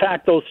if, in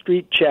fact, those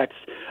street checks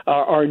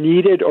are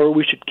needed or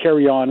we should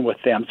carry on with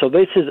them. So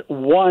this is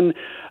one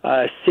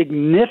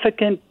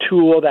significant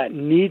tool that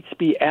needs to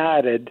be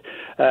added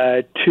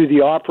to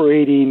the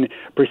operating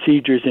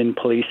procedures in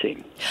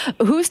policing.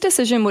 Whose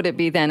decision would it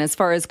be then, as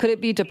far as could it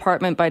be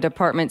department by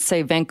department,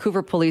 say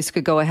Vancouver Police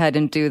could go ahead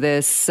and do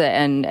this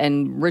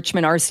and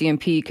Richmond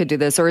RCMP could do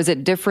this, or is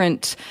it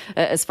different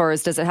as far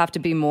as does it have to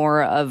be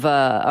more of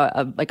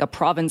a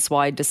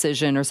province-wide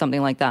decision or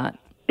something like that?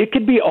 It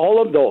could be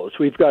all of those.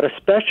 We've got a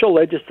special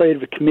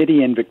legislative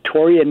committee in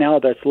Victoria now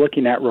that's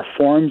looking at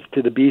reforms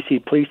to the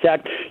BC Police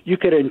Act. You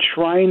could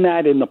enshrine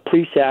that in the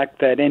Police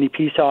Act that any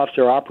peace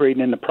officer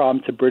operating in the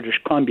province of British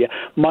Columbia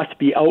must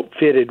be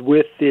outfitted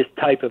with this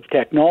type of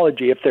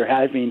technology if they're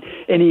having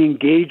any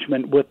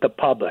engagement with the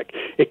public.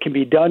 It can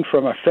be done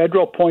from a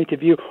federal point of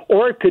view,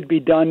 or it could be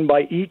done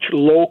by each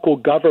local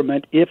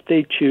government if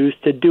they choose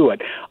to do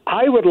it.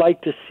 I would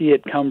like to see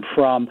it come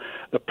from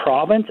the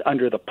province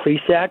under the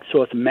Police Act,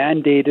 so it's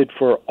mandated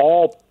for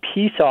all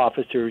peace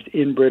officers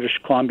in British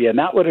Columbia, and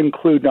that would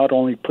include not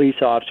only police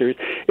officers,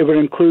 it would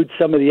include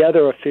some of the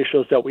other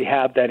officials that we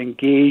have that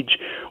engage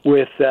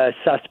with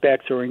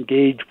suspects or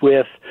engage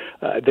with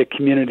the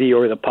community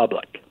or the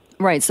public.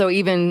 Right, so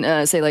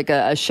even, say, like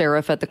a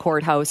sheriff at the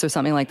courthouse or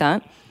something like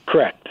that?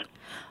 Correct.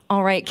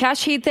 All right,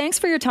 Kash Heed, thanks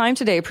for your time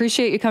today.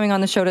 Appreciate you coming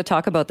on the show to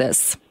talk about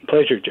this.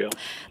 Pleasure, Jill.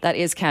 That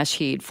is Kash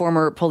Heed,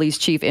 former police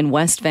chief in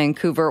West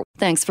Vancouver.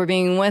 Thanks for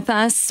being with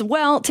us.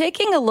 Well,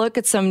 taking a look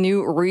at some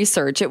new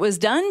research. It was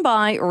done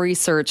by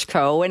Research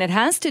Co., and it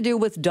has to do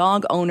with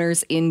dog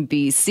owners in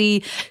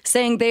BC,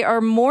 saying they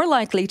are more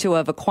likely to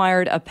have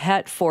acquired a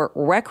pet for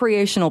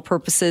recreational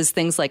purposes,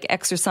 things like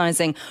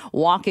exercising,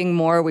 walking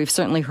more. We've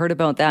certainly heard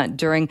about that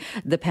during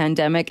the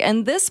pandemic.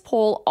 And this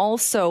poll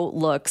also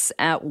looks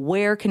at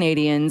where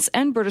Canadians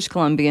and British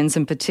Columbians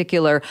in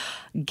particular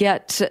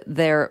get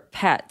their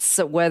pets,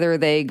 whether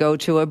they go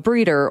to a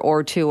breeder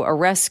or to a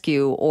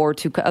rescue or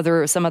to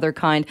some other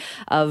kind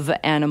of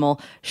animal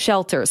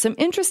shelter. Some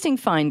interesting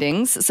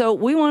findings. So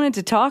we wanted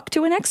to talk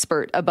to an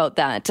expert about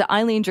that.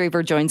 Eileen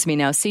Drever joins me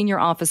now, Senior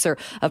Officer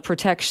of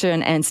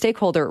Protection and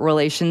Stakeholder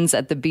Relations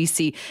at the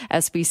BC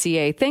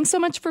SPCA. Thanks so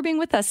much for being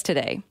with us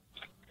today.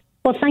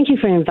 Well, thank you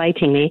for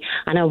inviting me,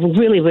 and I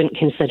really wouldn't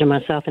consider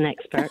myself an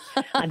expert.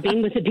 I've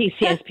been with the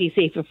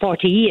BCSPC for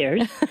 40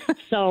 years,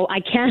 so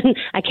I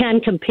can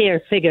compare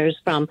figures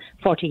from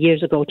 40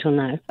 years ago till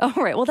now. All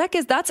right. Well,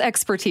 that's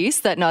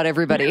expertise that not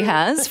everybody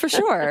has, for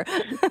sure.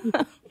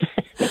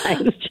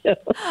 Thanks, Joe.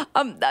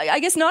 I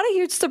guess not a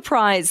huge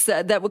surprise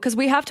that because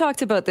we have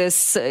talked about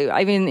this,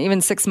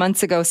 even 6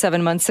 months ago,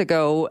 7 months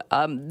ago,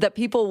 that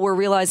people were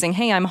realizing,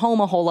 hey, I'm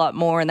home a whole lot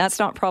more, and it's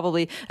not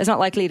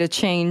likely to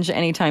change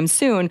anytime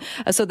soon.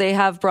 So they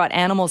have brought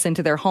animals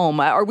into their home.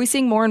 Are we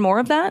seeing more and more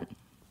of that?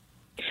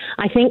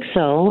 I think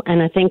so,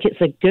 and I think it's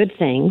a good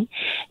thing.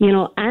 You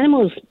know,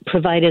 animals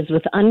provide us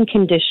with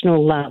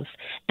unconditional love,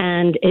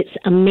 and it's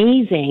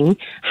amazing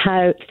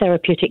how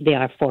therapeutic they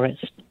are for us.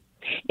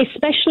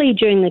 Especially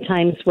during the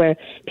times where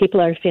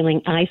people are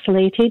feeling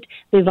isolated,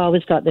 they've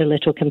always got their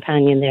little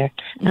companion there,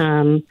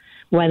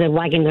 whether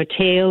wagging their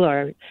tail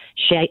or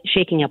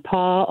shaking a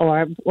paw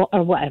or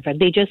whatever.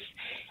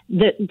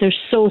 They're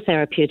so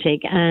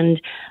therapeutic.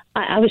 And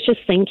I was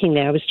just thinking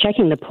there, I was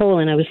checking the poll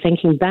and I was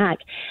thinking back.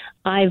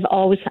 I've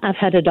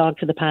had a dog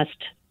for the past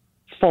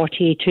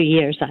 42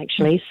 years,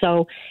 actually.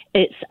 So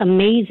it's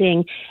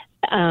amazing.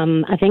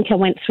 I think I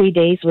went 3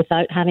 days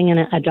without having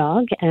a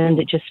dog, and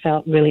it just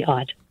felt really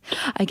odd.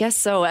 I guess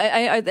so.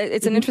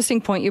 It's an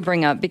interesting point you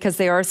bring up because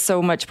they are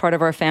so much part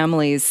of our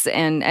families,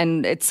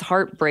 and it's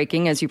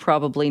heartbreaking, as you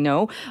probably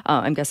know.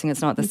 I'm guessing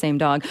it's not the same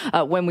dog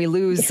when we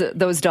lose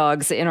those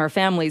dogs in our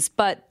families.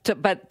 But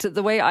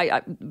the way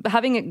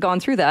having it gone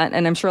through that,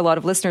 and I'm sure a lot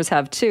of listeners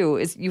have too,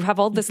 is you have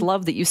all this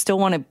love that you still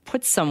want to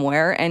put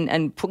somewhere,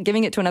 and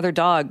giving it to another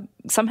dog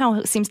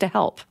somehow seems to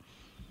help.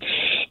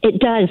 It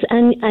does,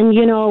 and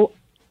you know,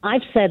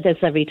 I've said this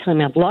every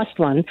time I've lost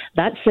one.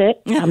 That's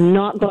it. I'm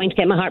not going to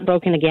get my heart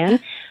broken again.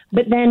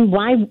 But then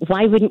why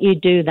wouldn't you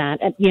do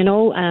that? You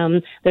know,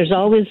 there's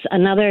always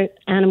another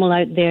animal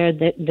out there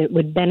that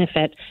would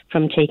benefit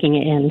from taking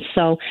it in.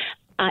 So,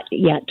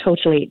 yeah,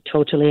 totally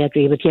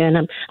agree with you.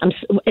 And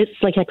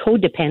it's like a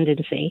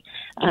codependency.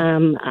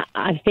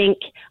 I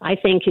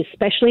think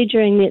especially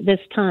during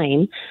this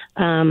time,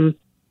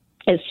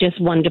 it's just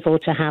wonderful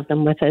to have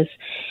them with us.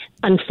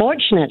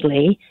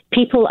 Unfortunately,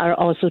 people are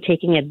also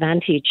taking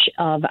advantage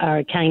of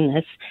our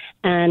kindness,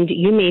 and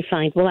you may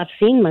find, well, I've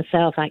seen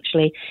myself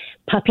actually,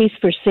 puppies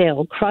for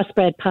sale,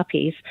 crossbred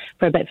puppies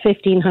for about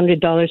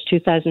 $1,500,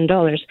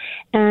 $2,000,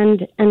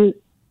 and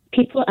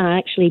people are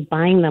actually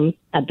buying them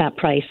at that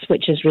price,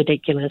 which is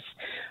ridiculous.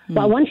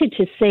 What I wanted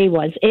to say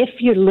was, if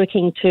you're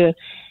looking to,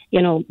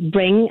 you know,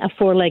 bring a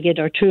four-legged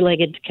or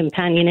two-legged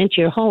companion into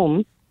your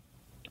home,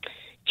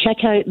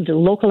 check out the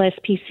local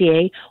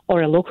SPCA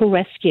or a local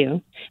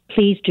rescue.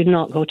 Please do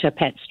not go to a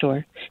pet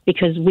store,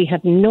 because we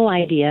have no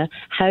idea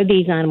how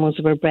these animals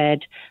were bred,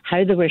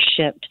 how they were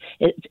shipped.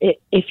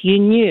 If you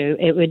knew,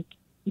 it would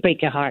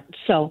break your heart.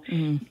 So,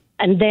 and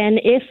then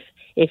if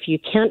you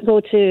can't go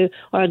to,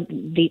 or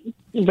the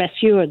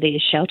rescue or the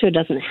shelter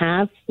doesn't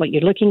have what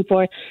you're looking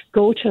for,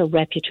 go to a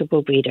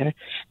reputable breeder.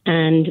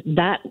 And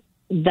that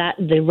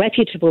the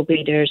reputable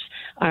breeders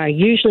are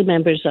usually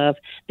members of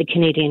the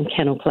Canadian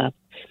Kennel Club.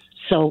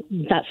 So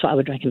that's what I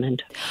would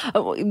recommend.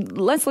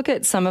 Let's look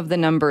at some of the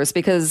numbers,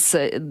 because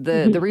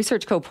the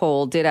Research Co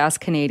poll did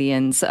ask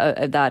Canadians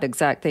that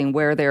exact thing,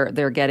 where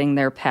they're getting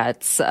their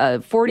pets.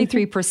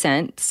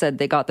 43% said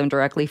they got them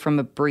directly from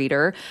a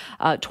breeder.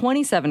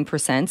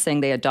 27%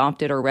 saying they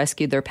adopted or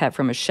rescued their pet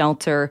from a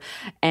shelter.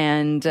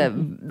 And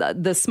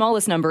the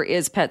smallest number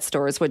is pet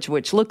stores,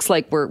 which looks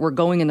like we're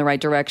going in the right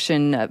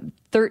direction.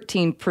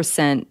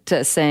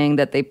 13% saying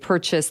that they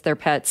purchased their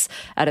pets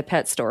at a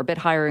pet store, a bit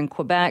higher in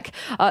Quebec.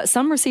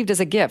 Some received as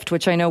a gift,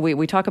 which I know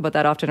we talk about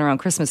that often around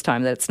Christmas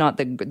time, that it's not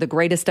the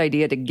greatest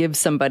idea to give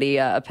somebody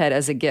a pet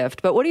as a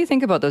gift. But what do you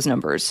think about those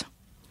numbers?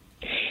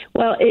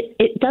 Well,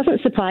 it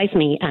doesn't surprise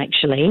me,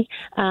 actually.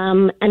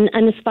 And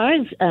as far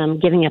as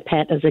giving a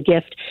pet as a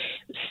gift,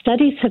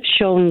 studies have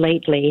shown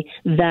lately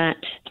that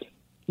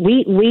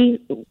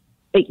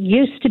it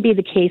used to be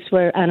the case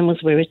where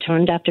animals were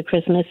returned after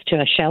Christmas to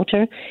a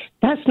shelter.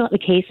 That's not the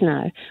case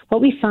now.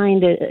 What we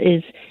find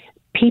is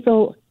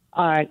people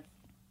are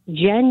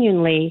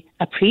genuinely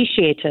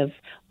appreciative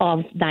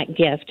of that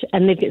gift,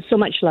 and they've got so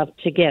much love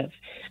to give.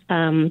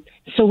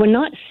 So we're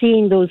not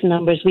seeing those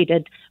numbers we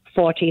did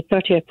 30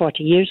 or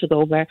 40 years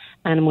ago, where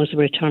animals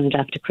were returned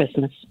after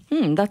Christmas.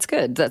 That's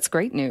good. That's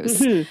great news.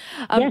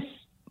 Yes.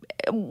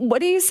 What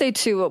do you say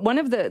to one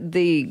of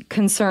the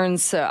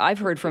concerns I've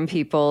heard from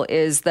people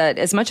is that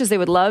as much as they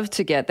would love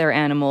to get their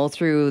animal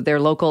through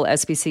their local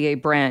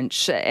SPCA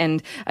branch,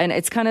 and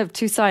it's kind of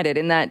two-sided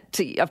in that,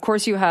 of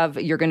course, you're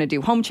going to do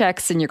home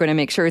checks and you're going to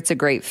make sure it's a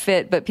great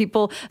fit, but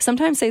people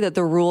sometimes say that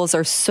the rules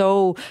are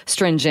so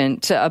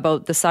stringent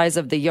about the size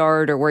of the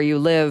yard or where you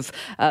live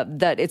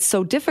that it's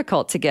so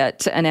difficult to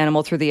get an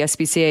animal through the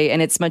SPCA,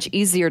 and it's much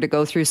easier to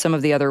go through some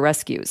of the other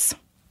rescues.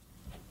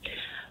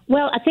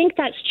 Well, I think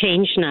that's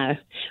changed now.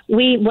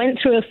 We went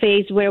through a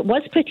phase where it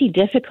was pretty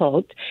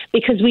difficult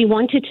because we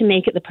wanted to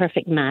make it the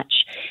perfect match.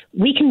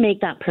 We can make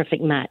that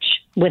perfect match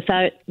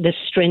without the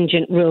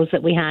stringent rules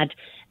that we had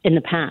in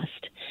the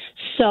past.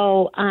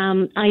 So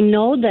I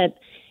know that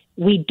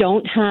we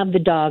don't have the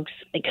dogs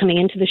coming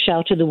into the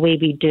shelter the way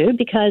we do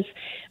because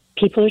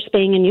people are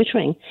spaying and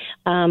neutering.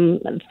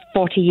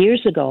 40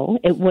 years ago,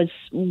 it was,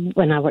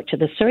 when I worked at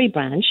the Surrey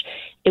branch,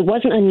 it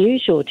wasn't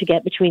unusual to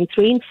get between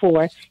 3 and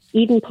 4,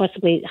 even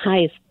possibly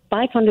high as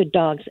 500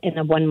 dogs in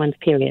a 1-month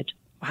period.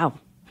 Wow.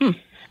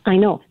 I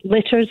know.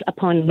 Litters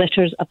upon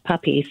litters of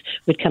puppies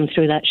would come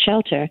through that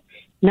shelter.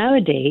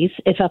 Nowadays,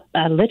 if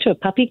a litter of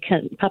puppies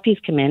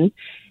come in,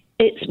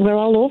 we're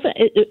all over.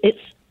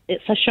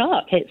 It's a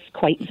shock. It's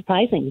quite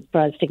surprising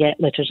for us to get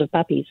litters of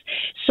puppies.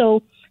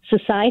 So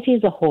society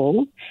as a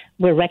whole,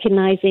 we're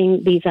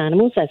recognizing these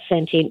animals as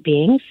sentient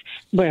beings,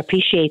 we're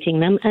appreciating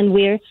them, and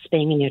we're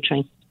spaying and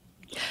neutering.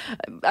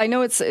 I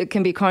know it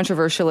can be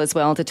controversial as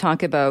well to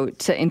talk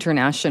about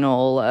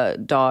international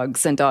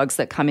dogs and dogs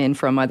that come in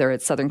from whether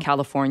it's Southern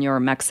California or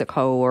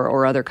Mexico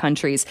or other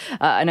countries.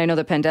 And I know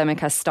the pandemic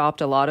has stopped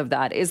a lot of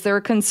that. Is there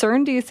a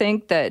concern, do you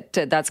think, that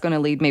that's going to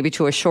lead maybe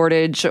to a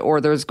shortage,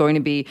 or there's going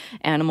to be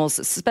animals,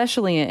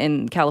 especially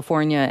in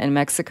California and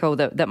Mexico,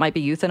 that might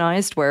be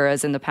euthanized,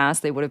 whereas in the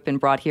past they would have been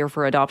brought here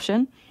for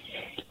adoption?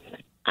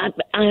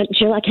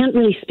 Jill, I can't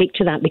really speak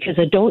to that because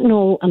I don't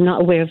know. I'm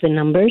not aware of the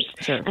numbers.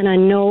 Sure. And I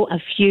know a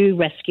few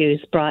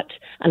rescues brought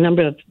a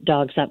number of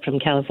dogs up from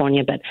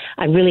California, but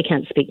I really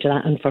can't speak to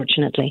that,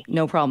 unfortunately.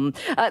 No problem.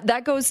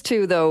 That goes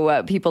to,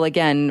 though, people,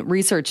 again,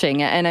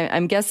 researching. And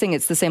I'm guessing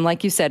it's the same.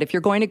 Like you said, if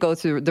you're going to go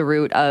through the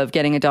route of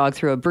getting a dog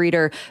through a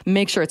breeder,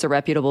 make sure it's a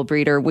reputable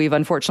breeder. We've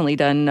unfortunately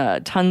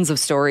done tons of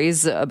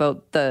stories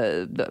about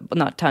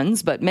not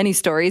tons, but many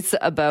stories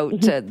about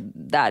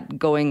that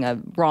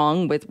going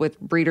wrong with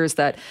breeders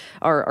that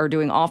are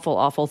doing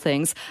awful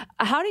things.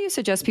 How do you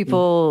suggest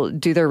people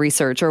do their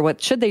research, or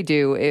what should they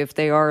do if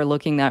they are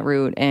looking that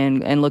route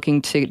and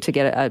looking to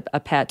get a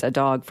pet, a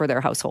dog for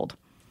their household?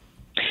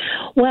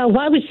 Well,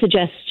 what I would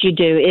suggest you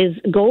do is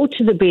go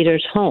to the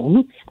breeder's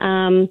home.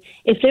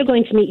 If they're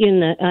going to meet you in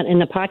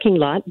the parking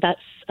lot,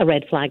 that's a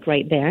red flag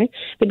right there.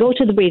 But go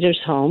to the breeder's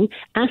home,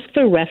 ask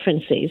for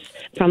references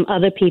from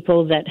other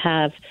people that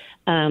have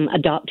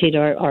adopted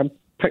or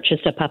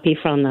purchased a puppy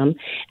from them,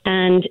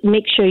 and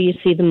make sure you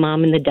see the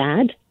mom and the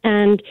dad.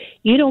 And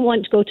you don't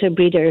want to go to a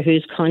breeder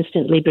who's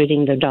constantly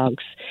breeding their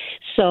dogs.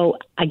 So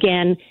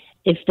again,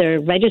 if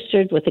they're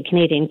registered with the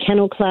Canadian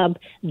Kennel Club,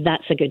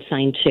 that's a good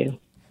sign too.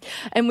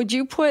 And would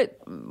you put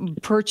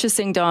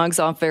purchasing dogs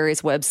off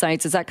various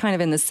websites, is that kind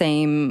of in the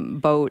same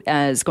boat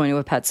as going to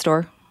a pet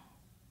store?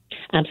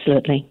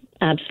 Absolutely.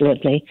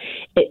 Absolutely.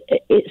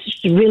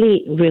 It's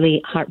really,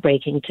 really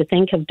heartbreaking to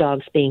think of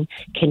dogs being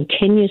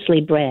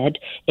continuously bred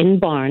in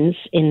barns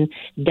in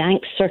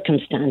dank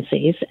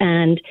circumstances.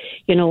 And,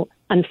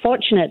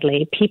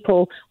 unfortunately,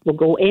 people will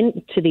go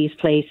into these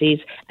places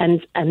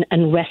and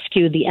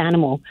rescue the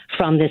animal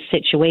from this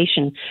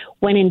situation,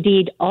 when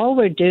indeed all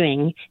we're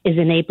doing is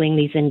enabling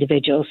these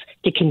individuals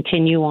to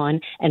continue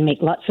on and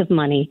make lots of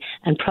money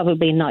and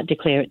probably not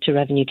declare it to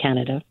Revenue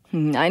Canada.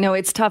 I know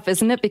it's tough,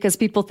 isn't it? Because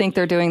people think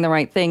they're doing the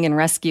right thing in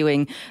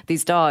rescuing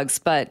these dogs.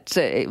 But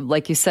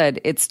like you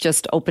said, it's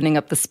just opening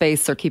up the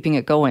space or keeping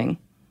it going.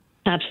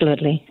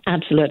 Absolutely.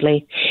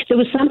 There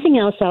was something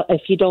else,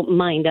 if you don't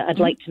mind, I'd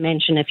like to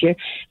mention. If you're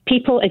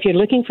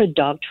looking for a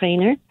dog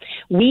trainer,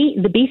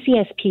 the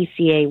BC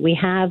SPCA, we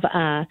have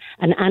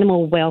an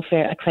animal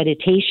welfare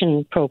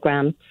accreditation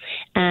program,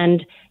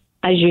 and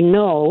as you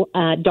know,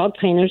 dog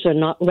trainers are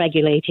not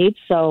regulated,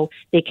 so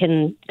they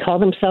can call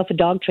themselves a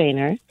dog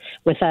trainer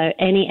without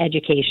any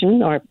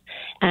education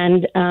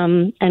and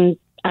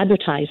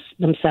advertise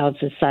themselves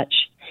as such.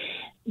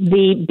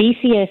 The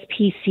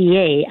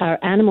BCSPCA, our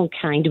animal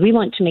kind, we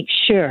want to make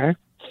sure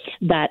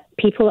that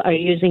people are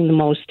using the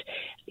most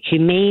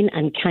humane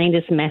and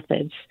kindest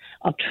methods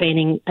of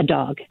training a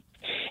dog.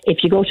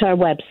 If you go to our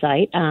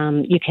website,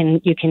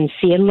 you can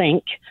see a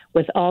link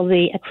with all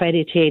the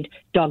accredited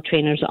dog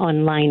trainers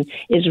online.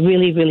 Is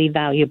really, really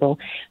valuable.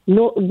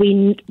 No,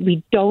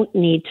 we don't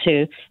need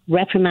to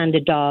reprimand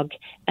a dog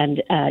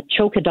and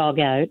choke a dog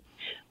out.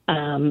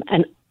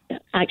 And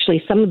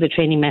actually, some of the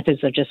training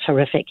methods are just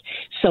horrific.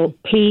 So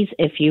please,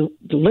 if you're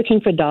looking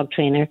for a dog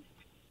trainer,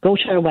 go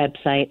to our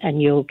website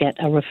and you'll get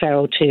a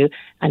referral to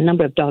a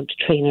number of dog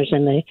trainers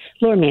in the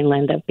Lower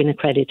Mainland that have been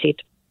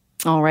accredited.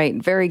 All right.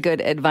 Very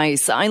good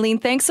advice. Eileen,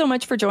 thanks so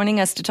much for joining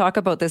us to talk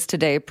about this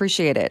today.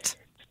 Appreciate it.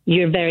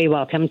 You're very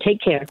welcome.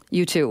 Take care.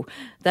 You too.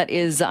 That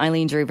is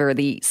Eileen Drever,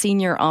 the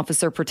Senior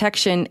Officer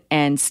Protection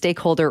and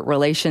Stakeholder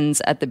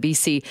Relations at the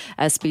BC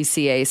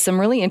SPCA. Some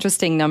really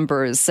interesting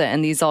numbers,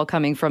 and these all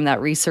coming from that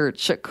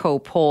Research Co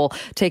poll,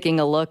 taking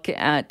a look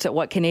at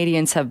what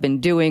Canadians have been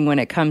doing when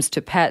it comes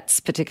to pets,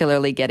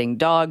 particularly getting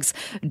dogs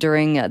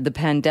during the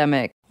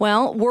pandemic.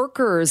 Well,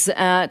 workers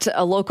at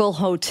a local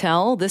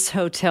hotel, this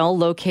hotel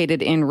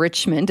located in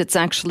Richmond, it's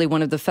actually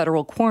one of the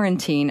federal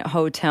quarantine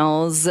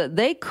hotels,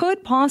 they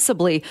could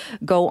possibly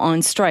go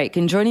on strike.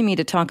 And joining me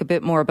to talk a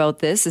bit more about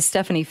this is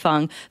Stephanie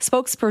Fung,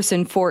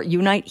 spokesperson for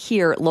Unite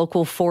Here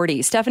Local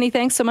 40. Stephanie,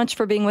 thanks so much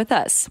for being with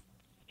us.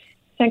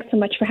 Thanks so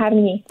much for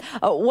having me.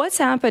 What's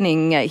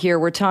happening here?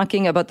 We're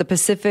talking about the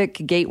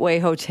Pacific Gateway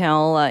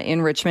Hotel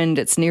in Richmond.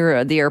 It's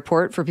near the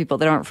airport for people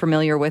that aren't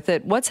familiar with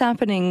it. What's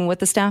happening with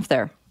the staff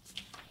there?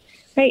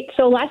 Right.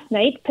 So last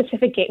night,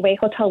 Pacific Gateway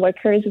hotel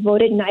workers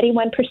voted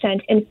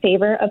 91% in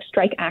favor of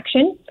strike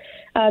action.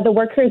 The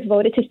workers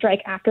voted to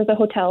strike after the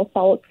hotel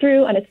followed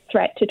through on its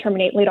threat to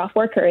terminate laid-off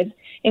workers,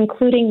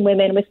 including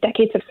women with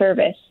decades of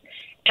service.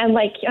 And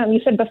like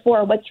you said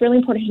before, what's really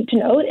important to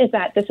note is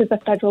that this is a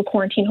federal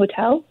quarantine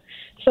hotel.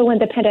 So when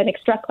the pandemic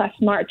struck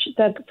last March,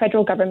 the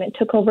federal government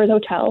took over the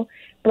hotel,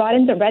 brought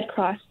in the Red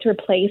Cross to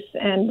replace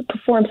and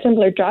perform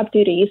similar job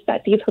duties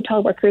that these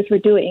hotel workers were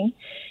doing.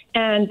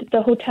 And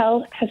the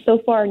hotel has so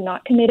far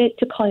not committed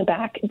to calling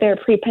back their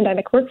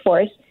pre-pandemic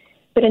workforce,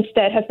 but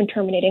instead has been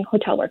terminating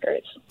hotel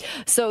workers.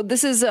 So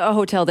this is a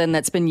hotel then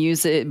that's been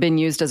used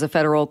as a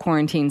federal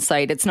quarantine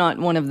site. It's not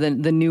one of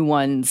the new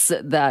ones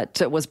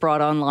that was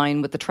brought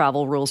online with the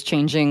travel rules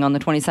changing on the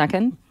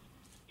 22nd?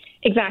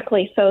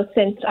 Exactly. So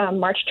since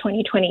March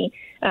 2020,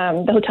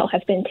 the hotel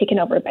has been taken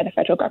over by the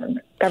federal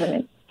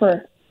government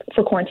for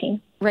for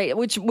quarantine. Right,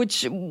 which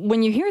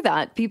when you hear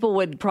that, people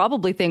would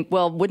probably think,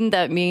 well, wouldn't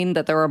that mean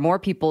that there are more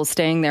people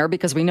staying there?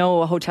 Because we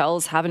know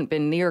hotels haven't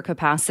been near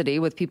capacity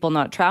with people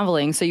not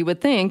traveling. So you would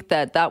think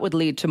that that would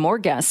lead to more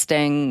guests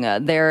staying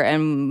there,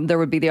 and there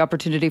would be the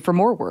opportunity for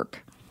more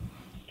work.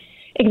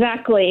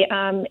 Exactly.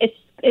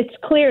 It's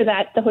clear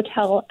that the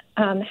hotel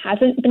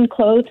hasn't been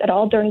closed at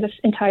all during this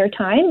entire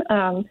time.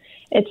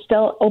 It's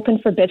still open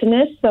for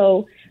business.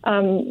 So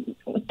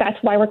that's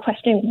why we're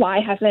questioning why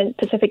hasn't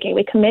Pacific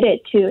Gateway committed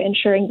to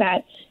ensuring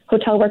that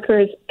hotel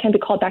workers can be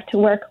called back to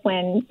work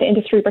when the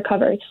industry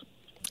recovers.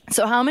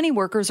 So how many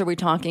workers are we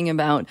talking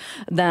about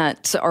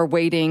that are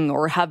waiting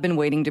or have been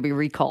waiting to be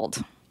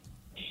recalled?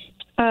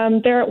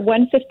 There are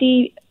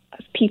 150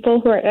 people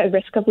who are at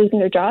risk of losing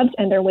their jobs,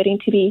 and they're waiting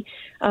to be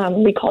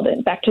recalled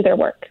back to their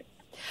work.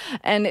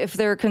 And if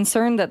they're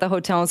concerned that the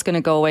hotel is going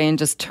to go away and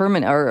just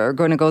terminate, or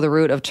going to go the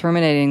route of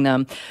terminating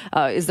them,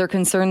 is there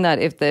concern that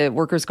if the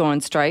workers go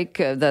on strike,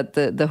 that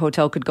the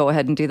hotel could go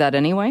ahead and do that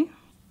anyway?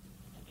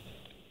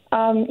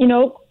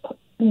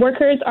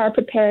 Workers are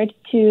prepared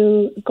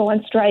to go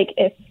on strike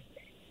if,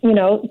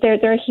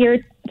 they're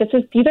here.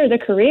 These are their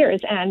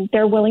careers, and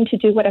they're willing to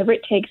do whatever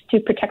it takes to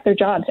protect their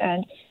jobs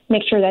and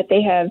make sure that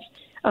they have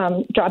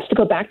jobs to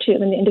go back to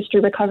when the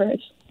industry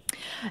recovers.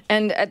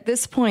 And at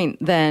this point,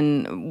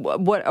 then,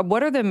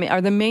 what are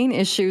the main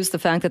issues? The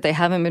fact that they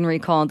haven't been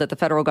recalled, that the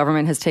federal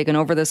government has taken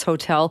over this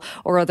hotel,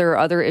 or are there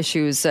other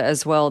issues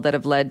as well that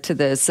have led to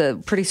this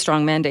pretty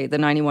strong mandate, the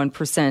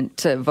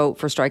 91% vote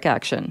for strike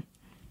action?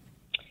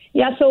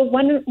 Yeah. So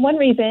one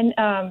reason,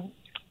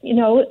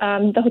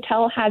 the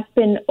hotel has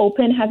been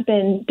open, has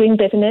been doing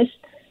business.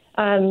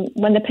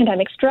 When the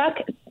pandemic struck,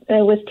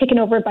 it was taken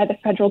over by the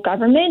federal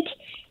government,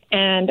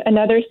 and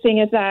another thing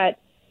is that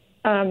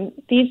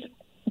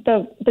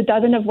the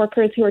dozen of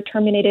workers who were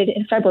terminated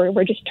in February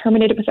were just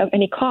terminated without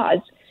any cause.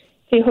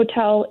 The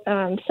hotel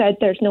said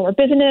there's no more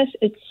business.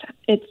 It's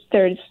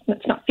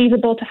not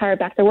feasible to hire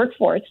back the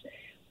workforce.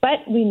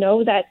 But we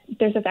know that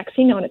there's a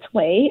vaccine on its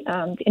way.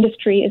 The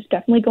industry is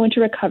definitely going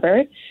to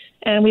recover.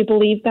 And we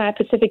believe that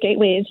Pacific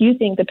Gateway is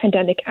using the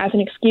pandemic as an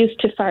excuse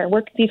to fire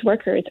these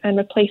workers and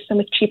replace them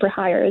with cheaper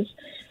hires.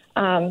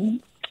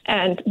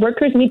 And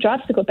workers need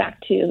jobs to go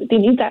back to. They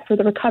need that for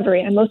the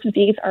recovery. And most of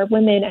these are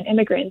women and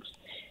immigrants.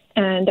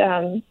 And,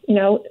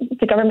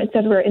 the government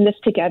says we're in this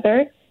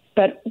together,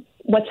 but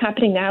what's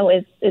happening now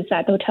is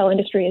that the hotel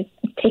industry is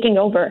taking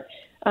over.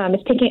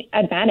 It's taking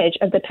advantage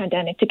of the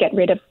pandemic to get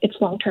rid of its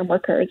long-term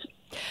workers.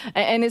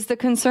 And is the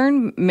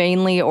concern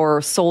mainly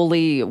or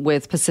solely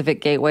with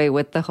Pacific Gateway,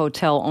 with the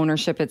hotel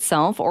ownership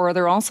itself, or are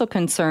there also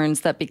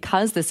concerns that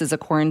because this is a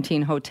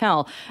quarantine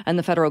hotel and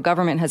the federal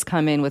government has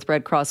come in with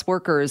Red Cross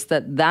workers,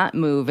 that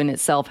move in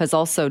itself has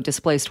also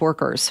displaced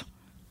workers?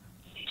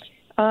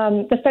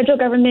 The federal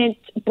government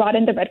brought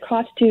in the Red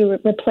Cross to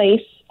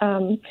replace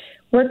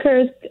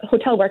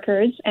hotel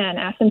workers, and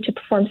asked them to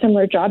perform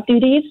similar job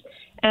duties.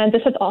 And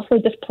this has also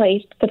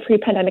displaced the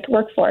pre-pandemic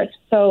workforce.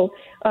 So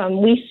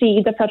we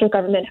see the federal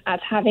government as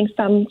having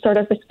some sort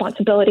of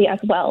responsibility as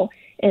well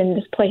in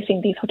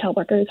displacing these hotel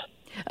workers.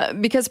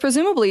 Because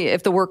presumably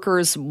if the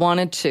workers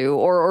wanted to,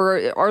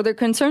 or are there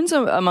concerns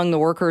among the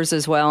workers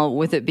as well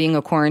with it being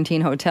a quarantine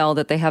hotel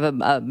that they have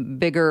a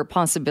bigger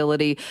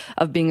possibility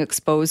of being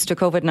exposed to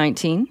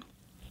COVID-19?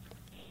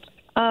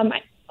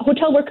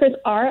 Hotel workers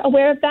are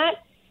aware of that.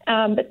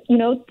 But,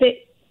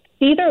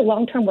 these are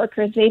long-term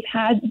workers. They've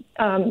had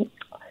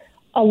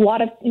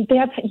they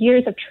have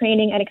years of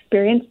training and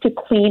experience to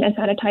clean and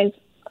sanitize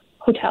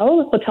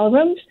hotel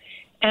rooms.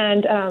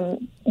 And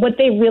what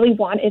they really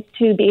want is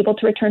to be able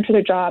to return to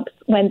their jobs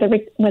when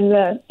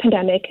the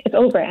pandemic is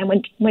over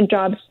and when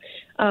jobs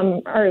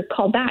are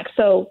called back.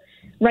 So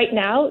right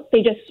now,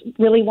 they just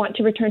really want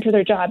to return to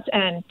their jobs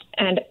and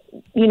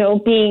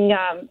being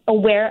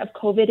aware of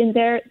COVID in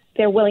there,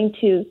 they're willing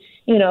to,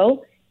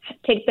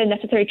 take the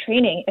necessary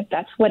training if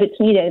that's what it's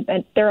needed.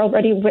 And they're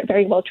already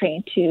very well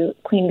trained to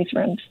clean these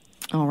rooms.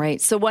 All right.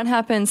 So what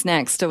happens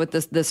next with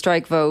the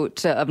strike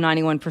vote of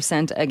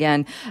 91%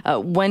 again?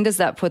 When does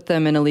that put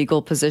them in a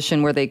legal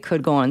position where they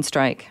could go on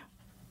strike?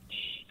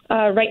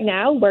 Right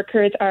now,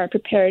 workers are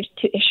prepared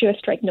to issue a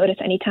strike notice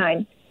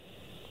anytime.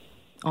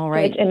 All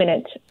right. So it's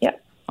imminent. Yeah.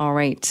 All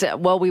right.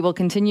 Well, we will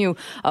continue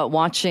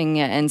watching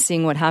and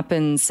seeing what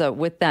happens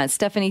with that.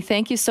 Stephanie,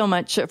 thank you so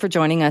much for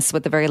joining us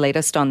with the very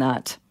latest on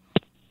that.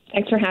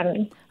 Thanks for having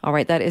me. All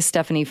right. That is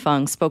Stephanie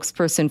Fung,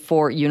 spokesperson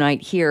for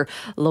Unite Here,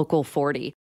 Local 40.